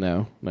true or is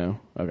no?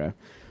 Okay,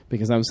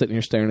 because I'm sitting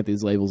here staring at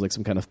these labels like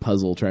some kind of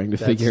puzzle, trying to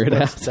figure it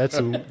out. That's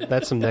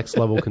some next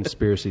level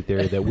conspiracy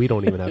theory that we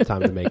don't even have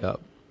time to make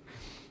up.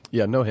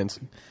 Yeah, no hints.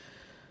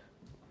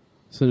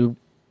 So,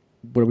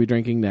 what are we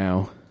drinking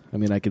now? I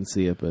mean, I can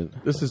see it,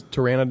 but... This is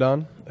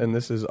Pteranodon, and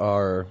this is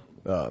our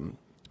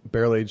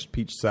barrel-aged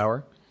peach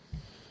sour.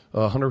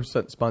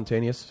 100%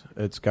 spontaneous.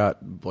 It's got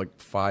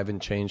 5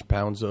 and change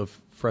pounds of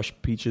fresh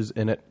peaches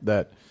in it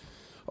that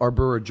our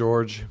brewer,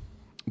 George,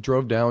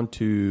 drove down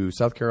to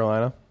South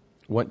Carolina,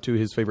 went to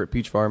his favorite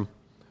peach farm,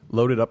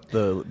 loaded up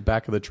the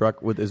back of the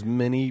truck with as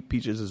many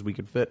peaches as we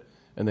could fit,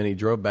 and then he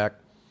drove back,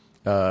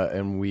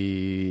 and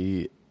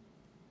we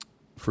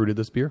fruited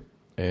this beer,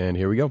 and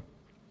here we go.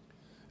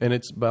 And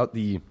it's about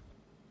the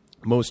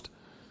most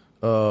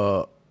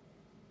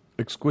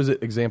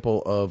exquisite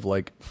example of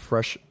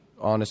fresh,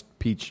 honest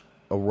peach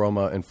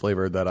aroma and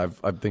flavor that I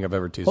think I've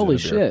ever tasted. Holy in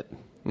a beer. shit!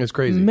 It's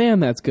crazy, man.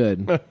 That's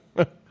good.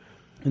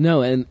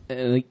 No, and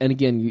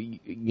again,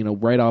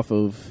 right off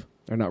of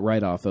or not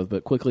right off of,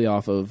 but quickly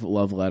off of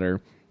Love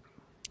Letter,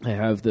 I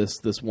have this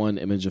one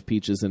image of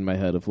peaches in my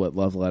head of what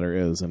Love Letter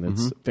is, and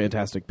it's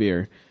fantastic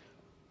beer.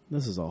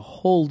 This is a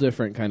whole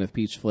different kind of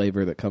peach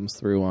flavor that comes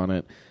through on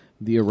it.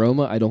 The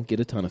aroma, I don't get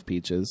a ton of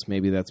peaches.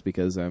 Maybe that's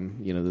because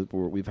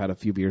we've had a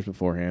few beers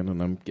beforehand, and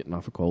I'm getting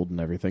off a cold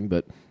and everything.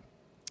 But,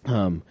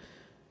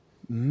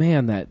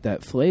 man,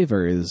 that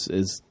flavor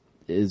is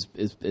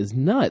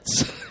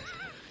nuts.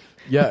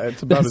 Yeah,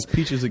 it's about as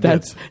peach as it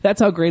gets.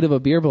 That's how great of a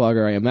beer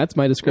blogger I am. That's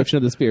my description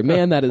of this beer.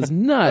 Man, that is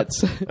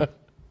nuts.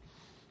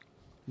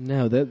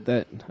 No,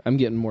 that I'm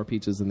getting more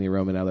peaches than the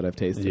aroma now that I've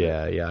tasted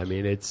it. Yeah. I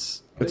mean,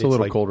 it's a little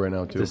like cold right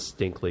now too.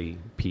 Distinctly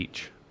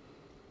peach.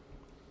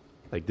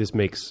 Like this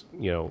makes,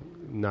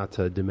 not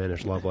to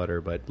diminish Love Letter,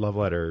 but Love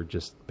Letter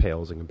just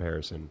pales in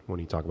comparison when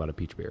you talk about a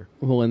peach beer.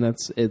 Well, and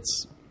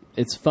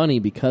it's funny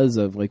because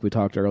of, like we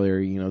talked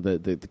earlier,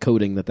 the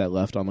coating that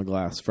left on the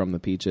glass from the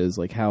peaches,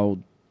 like how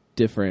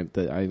different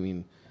that, I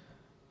mean,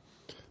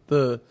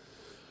 the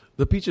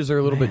peaches are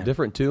a little bit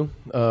different too.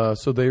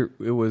 So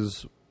it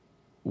was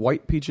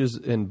white peaches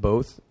in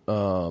both,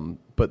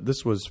 but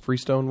this was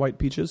Freestone white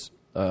peaches,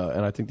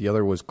 and I think the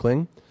other was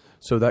Kling.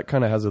 So that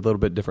kind of has a little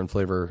bit different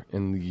flavor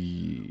in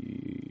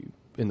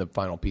the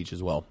final peach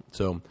as well.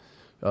 So,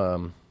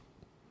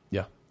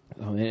 yeah.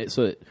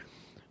 So it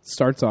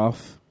starts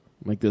off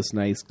like this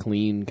nice,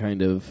 clean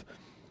kind of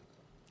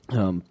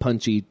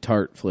punchy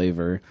tart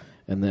flavor,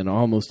 and then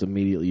almost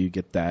immediately you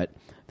get that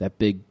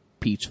big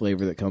peach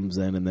flavor that comes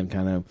in, and then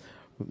kind of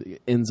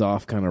ends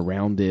off kind of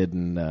rounded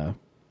and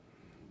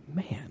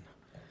man,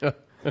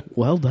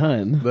 well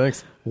done.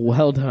 Thanks.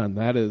 Well done.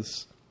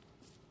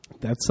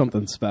 That's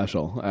something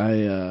special.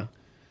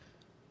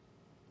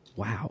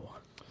 Wow.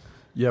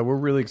 Yeah, we're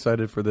really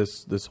excited for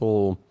this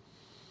whole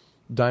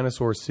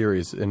dinosaur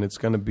series, and it's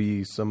going to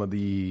be some of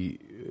the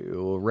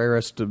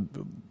rarest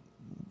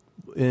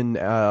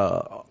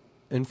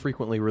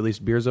infrequently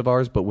released beers of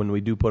ours. But when we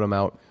do put them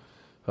out,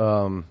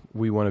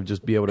 we want to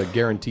just be able to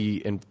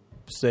guarantee and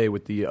say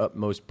with the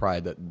utmost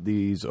pride that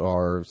these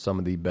are some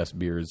of the best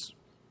beers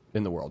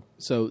in the world.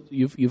 So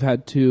you've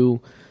had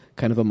two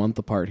kind of a month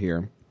apart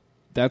here.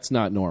 That's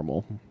not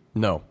normal.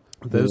 No.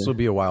 This will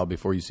be a while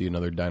before you see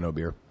another Dino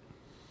beer.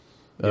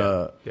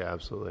 Yeah,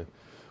 absolutely.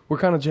 We're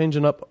kind of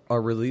changing up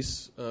our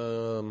release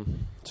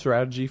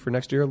strategy for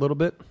next year a little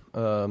bit.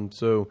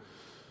 So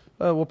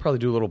we'll probably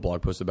do a little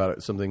blog post about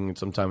it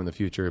sometime in the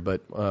future.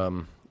 But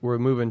we're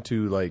moving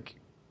to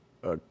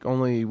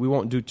we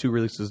won't do 2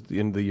 releases at the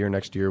end of the year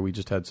next year. We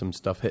just had some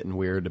stuff hitting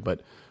weird, but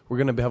we're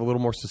going to have a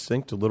little more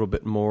succinct, a little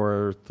bit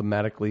more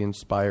thematically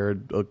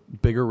inspired,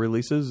 bigger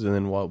releases, and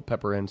then we'll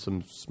pepper in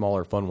some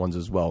smaller, fun ones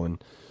as well.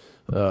 And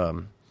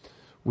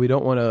we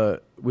don't want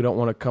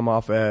to come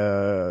off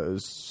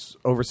as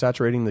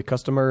oversaturating the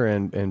customer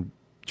and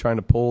trying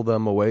to pull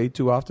them away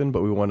too often,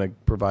 but we want to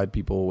provide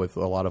people with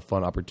a lot of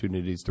fun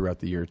opportunities throughout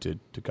the year to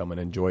come and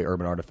enjoy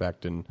Urban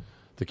Artifact and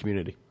the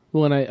community.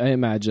 Well, and I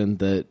imagine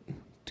that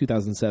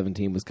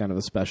 2017 was kind of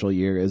a special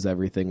year as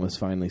everything was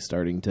finally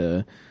starting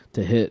to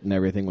hit and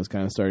everything was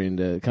kind of starting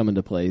to come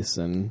into place.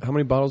 And how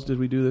many bottles did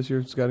we do this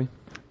year, Scotty?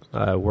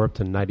 We're up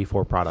to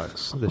 94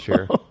 products this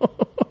year.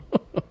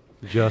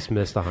 Just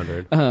missed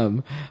 100.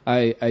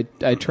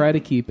 I try to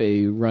keep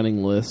a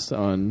running list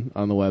on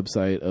the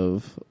website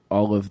of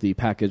all of the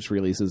packaged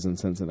releases in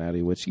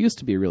Cincinnati, which used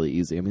to be really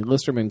easy. I mean,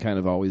 Listerman kind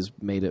of always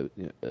made it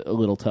a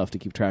little tough to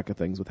keep track of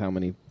things with how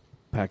many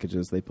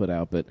packages they put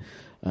out, but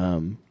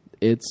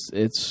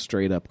it's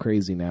straight up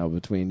crazy now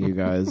between you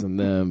guys and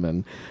them,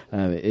 and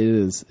it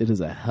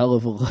is a hell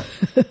of a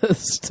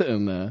list,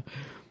 and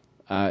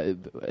I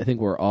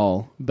think we're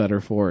all better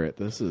for it.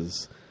 This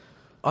is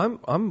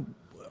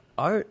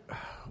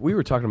we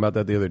were talking about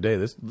that the other day.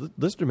 This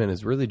Listerman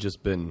has really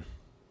just been.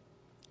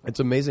 It's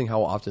amazing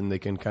how often they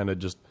can kind of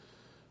just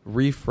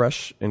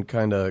refresh and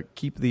kind of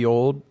keep the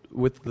old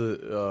with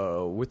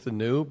the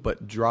new,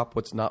 but drop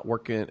what's not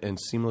working and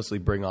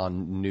seamlessly bring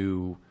on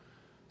new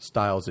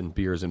styles and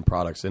beers and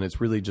products. And it's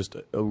really just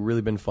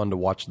really been fun to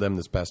watch them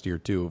this past year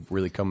too. Have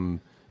really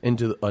come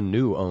into a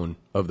new own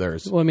of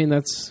theirs. Well, I mean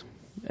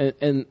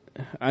and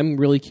I'm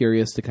really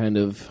curious to kind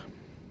of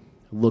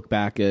look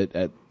back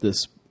at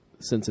this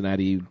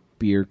Cincinnati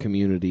beer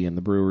community and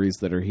the breweries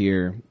that are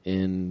here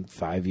in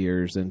 5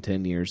 years and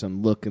 10 years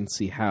and look and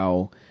see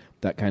how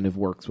that kind of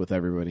works with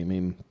everybody. I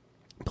mean,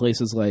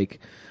 places like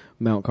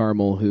Mount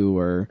Carmel who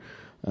are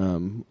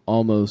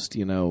almost,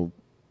 I don't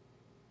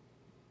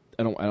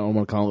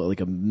want to call it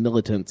like a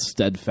militant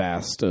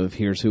steadfast of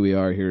here's who we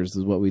are, here's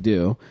what we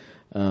do.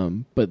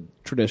 But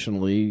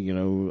traditionally,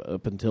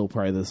 up until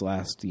probably this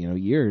last,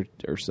 year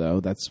or so,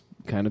 that's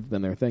kind of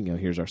been their thing.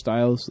 Here's our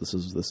styles.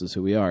 This is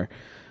who we are.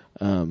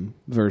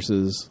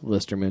 Versus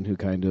Listerman, who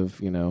kind of,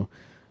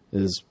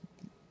 is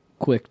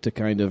quick to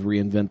kind of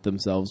reinvent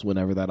themselves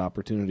whenever that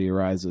opportunity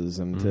arises,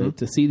 and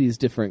to see these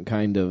different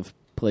kind of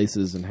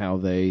places and how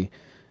they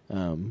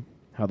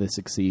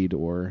succeed,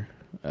 or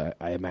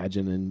I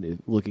imagine,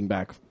 in looking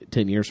back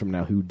 10 years from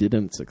now, who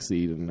didn't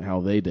succeed and how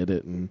they did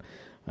it, and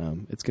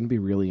it's going to be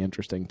really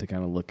interesting to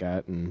kind of look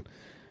at. And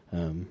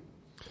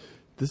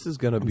this is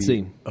going to be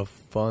see. a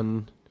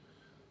fun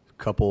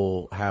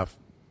couple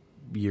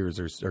years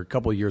or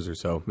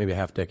so, maybe a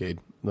half decade.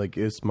 Like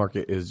this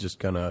market is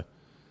just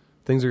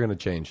things are gonna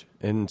change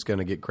and it's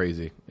gonna get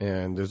crazy.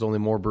 And there's only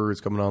more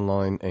breweries coming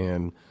online,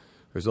 and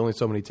there's only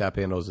so many tap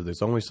handles, and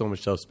there's only so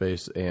much shelf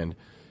space, and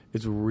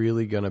it's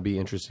really gonna be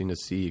interesting to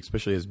see,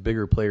 especially as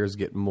bigger players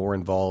get more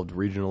involved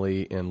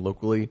regionally and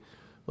locally.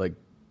 Like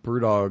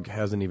BrewDog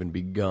hasn't even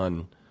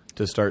begun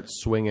to start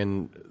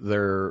swinging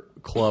their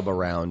club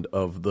around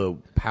of the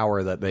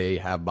power that they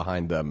have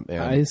behind them.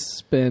 And I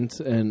spent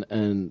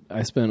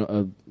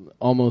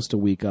almost a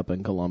week up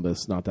in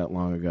Columbus not that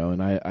long ago,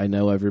 and I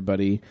know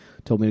everybody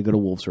told me to go to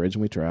Wolf's Ridge,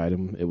 and we tried,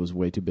 and it was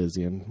way too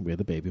busy, and we had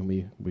the baby, and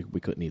we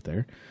couldn't eat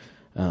there.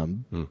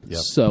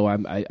 So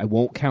I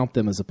won't count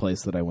them as a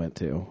place that I went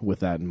to with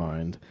that in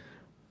mind.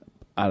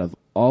 Out of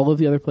all of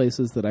the other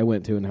places that I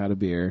went to and had a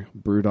beer,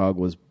 BrewDog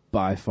was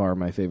by far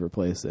my favorite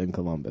place in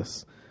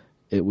Columbus.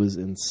 It was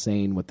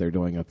insane what they're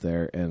doing up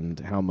there and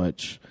how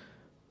much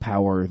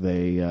power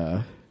they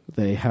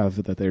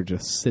have that they're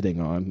just sitting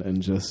on and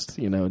just,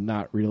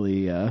 not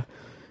really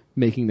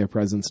making their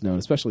presence known.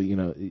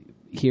 Especially,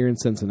 here in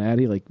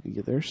Cincinnati, like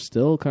they're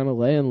still kind of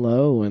laying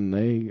low and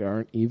they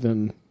aren't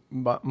even.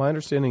 My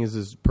understanding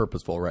is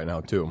purposeful right now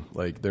too.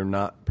 Like they're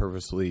not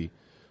purposely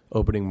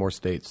opening more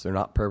states. They're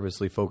not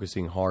purposely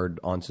focusing hard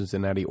on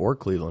Cincinnati or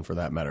Cleveland for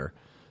that matter.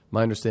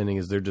 My understanding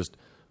is they're just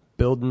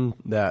building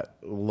that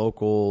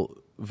local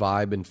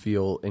vibe and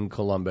feel in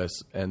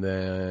Columbus, and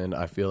then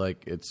I feel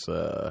like it's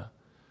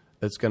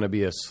going to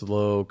be a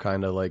slow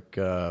kind of like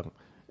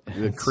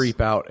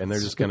creep out, and they're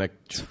just going to.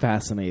 It's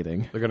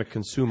fascinating. They're going to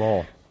consume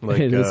all. Like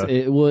it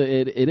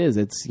is.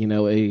 It's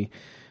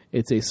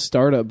it's a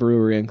startup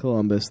brewery in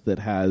Columbus that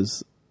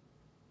has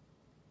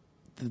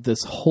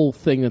this whole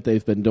thing that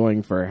they've been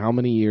doing for how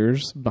many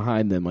years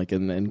behind them, like,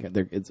 and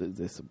it's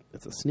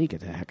a sneak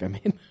attack. I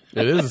mean,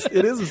 it is a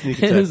sneak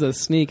attack. It is a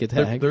sneak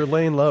attack. They're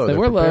laying low. So they're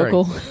we're preparing.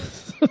 local,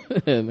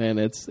 and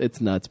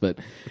it's nuts. But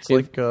it's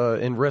like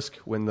in Risk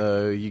when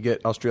you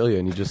get Australia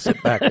and you just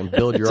sit back and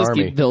build your just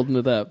army. Keep building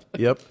it up.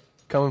 Yep,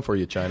 coming for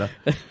you, China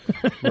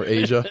or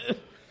Asia.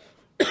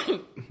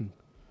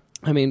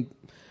 I mean,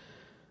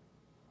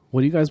 what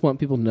do you guys want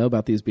people to know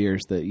about these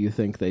beers that you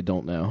think they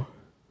don't know?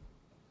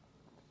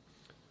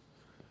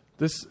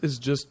 This has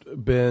just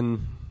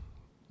been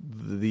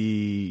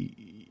the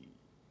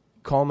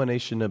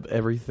culmination of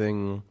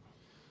everything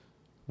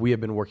we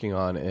have been working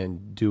on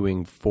and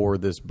doing for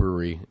this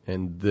brewery,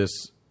 and the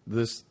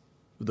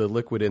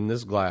liquid in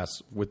this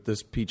glass with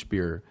this peach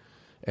beer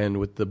and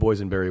with the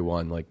boysenberry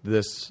one. Like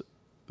this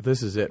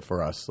is it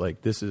for us.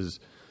 Like this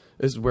is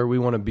where we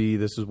want to be.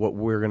 This is what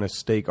we're going to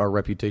stake our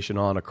reputation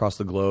on across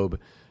the globe,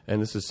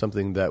 and this is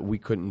something that we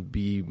couldn't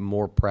be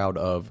more proud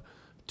of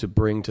to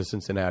bring to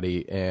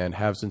Cincinnati and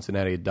have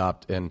Cincinnati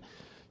adopt. And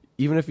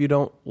even if you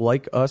don't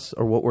like us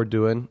or what we're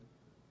doing,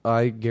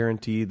 I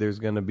guarantee there's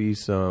going to be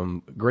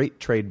some great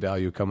trade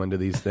value coming to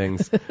these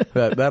things.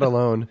 that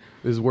alone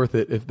is worth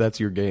it if that's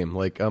your game.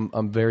 Like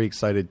I'm very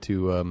excited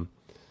to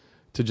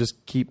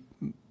just keep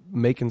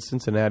making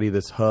Cincinnati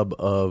this hub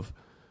of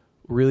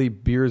really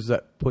beers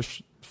that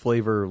push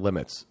flavor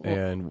limits,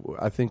 and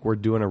I think we're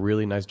doing a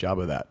really nice job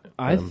of that.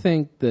 I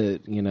think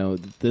that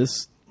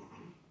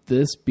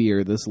this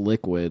beer, this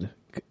liquid,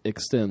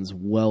 extends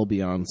well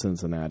beyond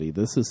Cincinnati.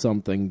 This is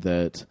something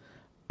that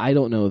I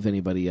don't know of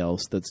anybody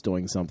else that's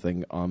doing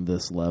something on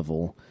this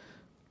level.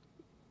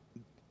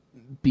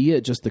 Be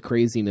it just the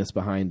craziness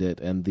behind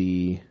it and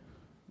the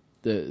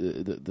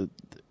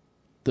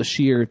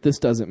sheer, this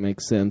doesn't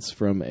make sense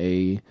from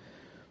a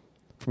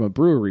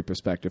brewery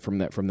perspective. From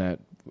that,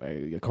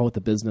 call it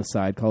the business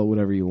side, call it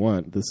whatever you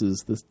want. This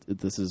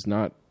is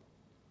not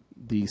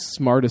the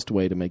smartest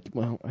way to make.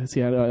 Well, I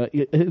see.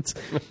 It's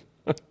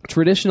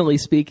traditionally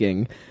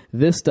speaking,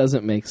 this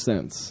doesn't make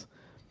sense.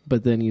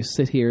 But then you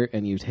sit here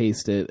and you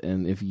taste it,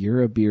 and if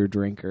you're a beer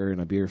drinker and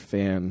a beer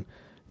fan,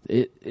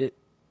 it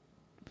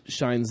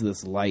shines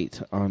this light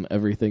on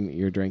everything that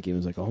you're drinking.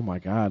 It's like, oh my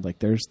god, like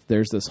there's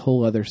this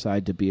whole other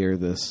side to beer.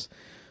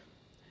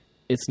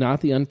 It's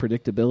not the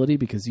unpredictability,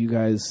 because you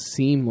guys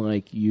seem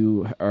like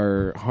you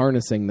are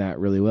harnessing that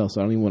really well. So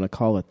I don't even want to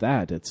call it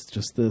that. It's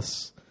just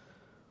this.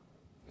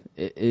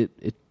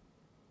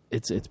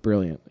 It's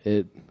brilliant.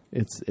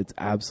 It's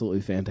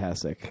absolutely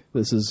fantastic.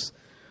 This is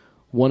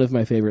one of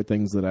my favorite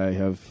things that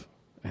I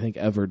think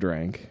ever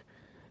drank.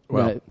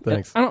 Well,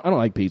 thanks. I don't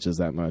like peaches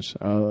that much,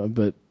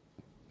 but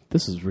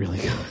this is really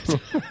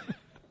good.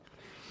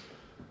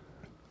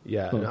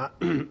 Yeah,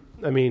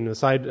 I mean,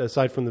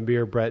 aside from the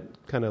beer, Brett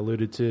kind of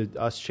alluded to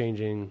us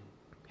changing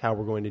how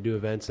we're going to do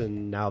events,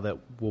 and now that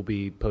we'll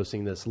be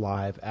posting this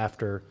live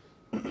after,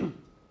 the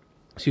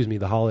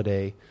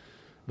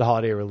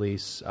holiday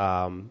release.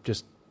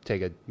 Just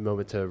take a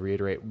moment to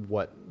reiterate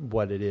what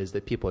it is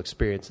that people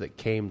experienced that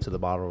came to the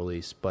bottle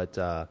release. But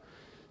so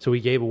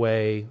we gave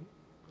away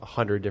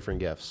 100 different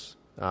gifts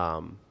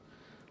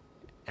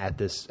at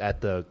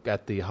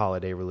the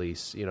holiday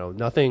release.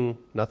 Nothing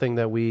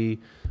that we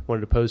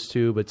wanted to post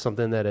to, but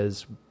something that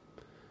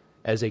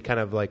as a kind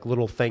of like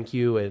little thank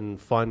you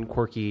and fun,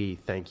 quirky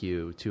thank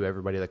you to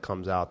everybody that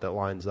comes out, that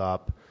lines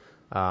up,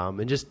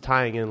 and just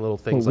tying in little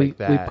things like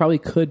that. We probably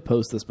could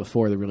post this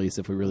before the release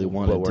if we really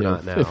wanted to. But we're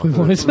not now. If we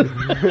wanted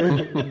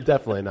to.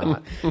 Definitely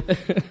not.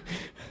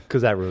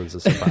 Because that ruins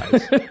the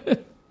surprise.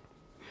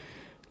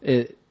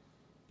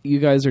 You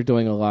guys are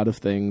doing a lot of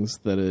things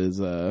that is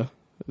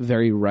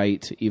very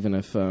right, even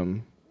if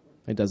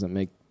it doesn't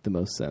make the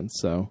most sense.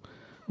 So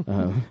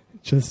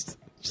just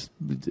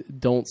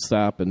don't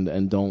stop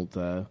and don't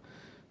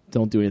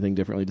do anything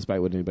differently,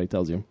 despite what anybody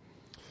tells you.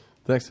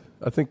 Thanks.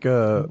 I think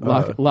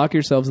lock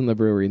yourselves in the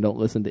brewery and don't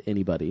listen to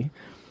anybody.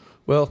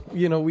 Well,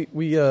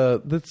 we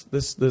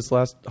this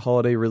last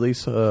holiday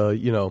release,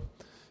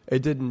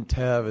 it didn't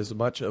have as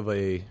much of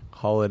a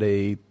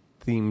holiday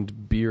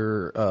themed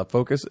beer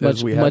focus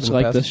as we had much in the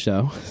like past. this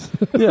show.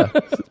 Yeah,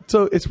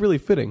 so it's really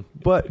fitting.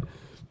 But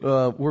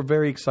we're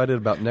very excited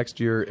about next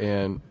year,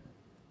 and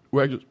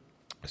we're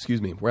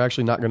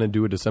actually not going to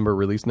do a December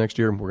release next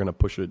year. We're going to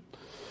push it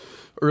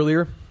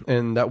earlier,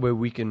 and that way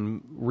we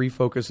can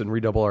refocus and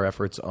redouble our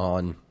efforts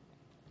on.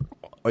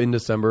 In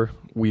December,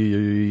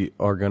 we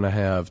are going to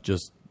have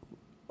just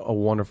a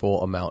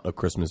wonderful amount of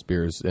Christmas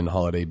beers and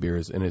holiday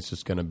beers, and it's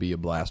just going to be a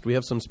blast. We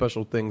have some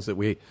special things that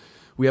we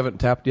haven't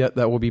tapped yet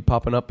that will be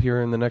popping up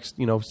here in the next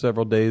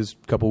several days,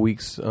 couple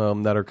weeks,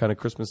 that are kind of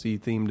Christmassy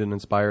themed and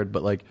inspired.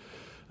 But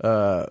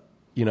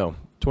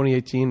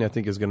 2018 I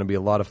think is going to be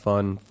a lot of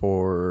fun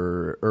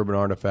for Urban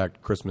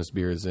Artifact Christmas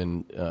beers,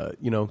 and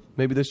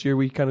maybe this year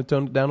we kind of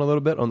toned it down a little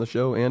bit on the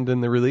show and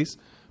in the release,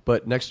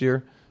 but next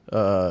year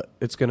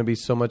it's going to be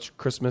so much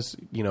Christmas.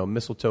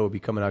 Mistletoe will be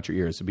coming out your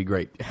ears. It'd be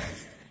great.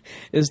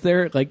 Is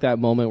there like that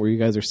moment where you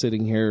guys are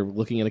sitting here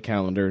looking at a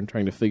calendar and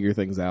trying to figure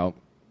things out,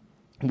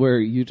 where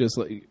you just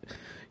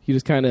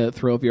kind of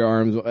throw up your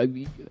arms?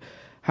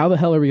 How the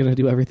hell are we going to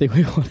do everything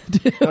we want to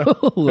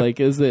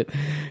do?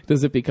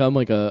 Does it become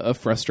like a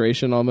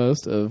frustration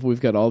almost of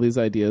we've got all these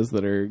ideas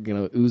that are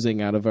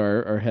oozing out of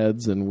our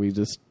heads, and we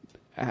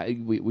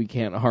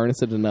can't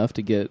harness it enough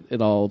to get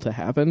it all to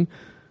happen?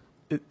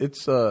 It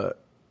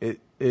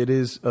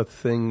is a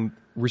thing.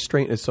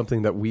 Restraint is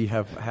something that we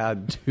have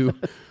had to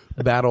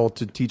battle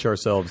to teach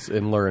ourselves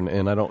and learn,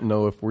 and I don't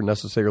know if we're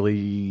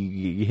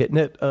necessarily hitting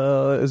it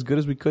as good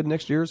as we could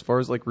next year as far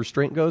as like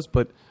restraint goes,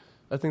 but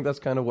I think that's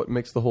kind of what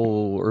makes the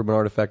whole Urban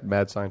Artifact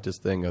mad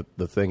scientist thing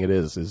the thing it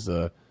is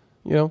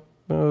you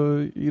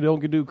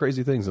don't do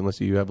crazy things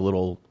unless you have a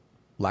little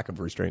lack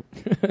of restraint.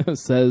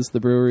 Says the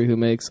brewery who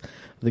makes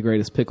the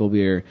greatest pickle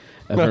beer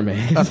ever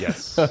made.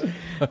 Yes.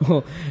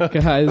 Well,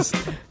 guys,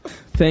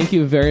 thank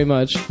you very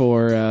much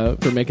for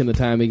making the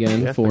time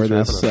again for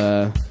this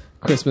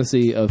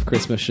Christmassy of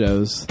Christmas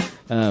shows.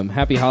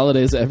 Happy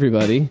holidays,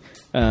 everybody,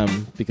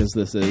 because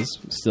this is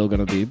still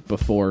going to be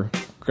before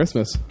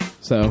Christmas.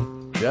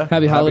 So yeah,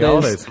 happy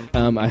holidays.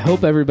 I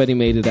hope everybody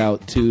made it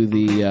out to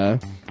the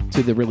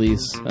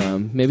release.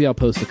 Maybe I'll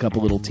post a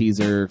couple little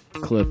teaser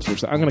clips or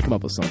something. I'm going to come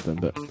up with something,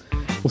 but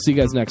we'll see you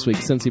guys next week.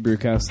 Cincy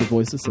Brewcast, the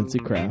voice of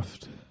Cincy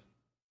Craft.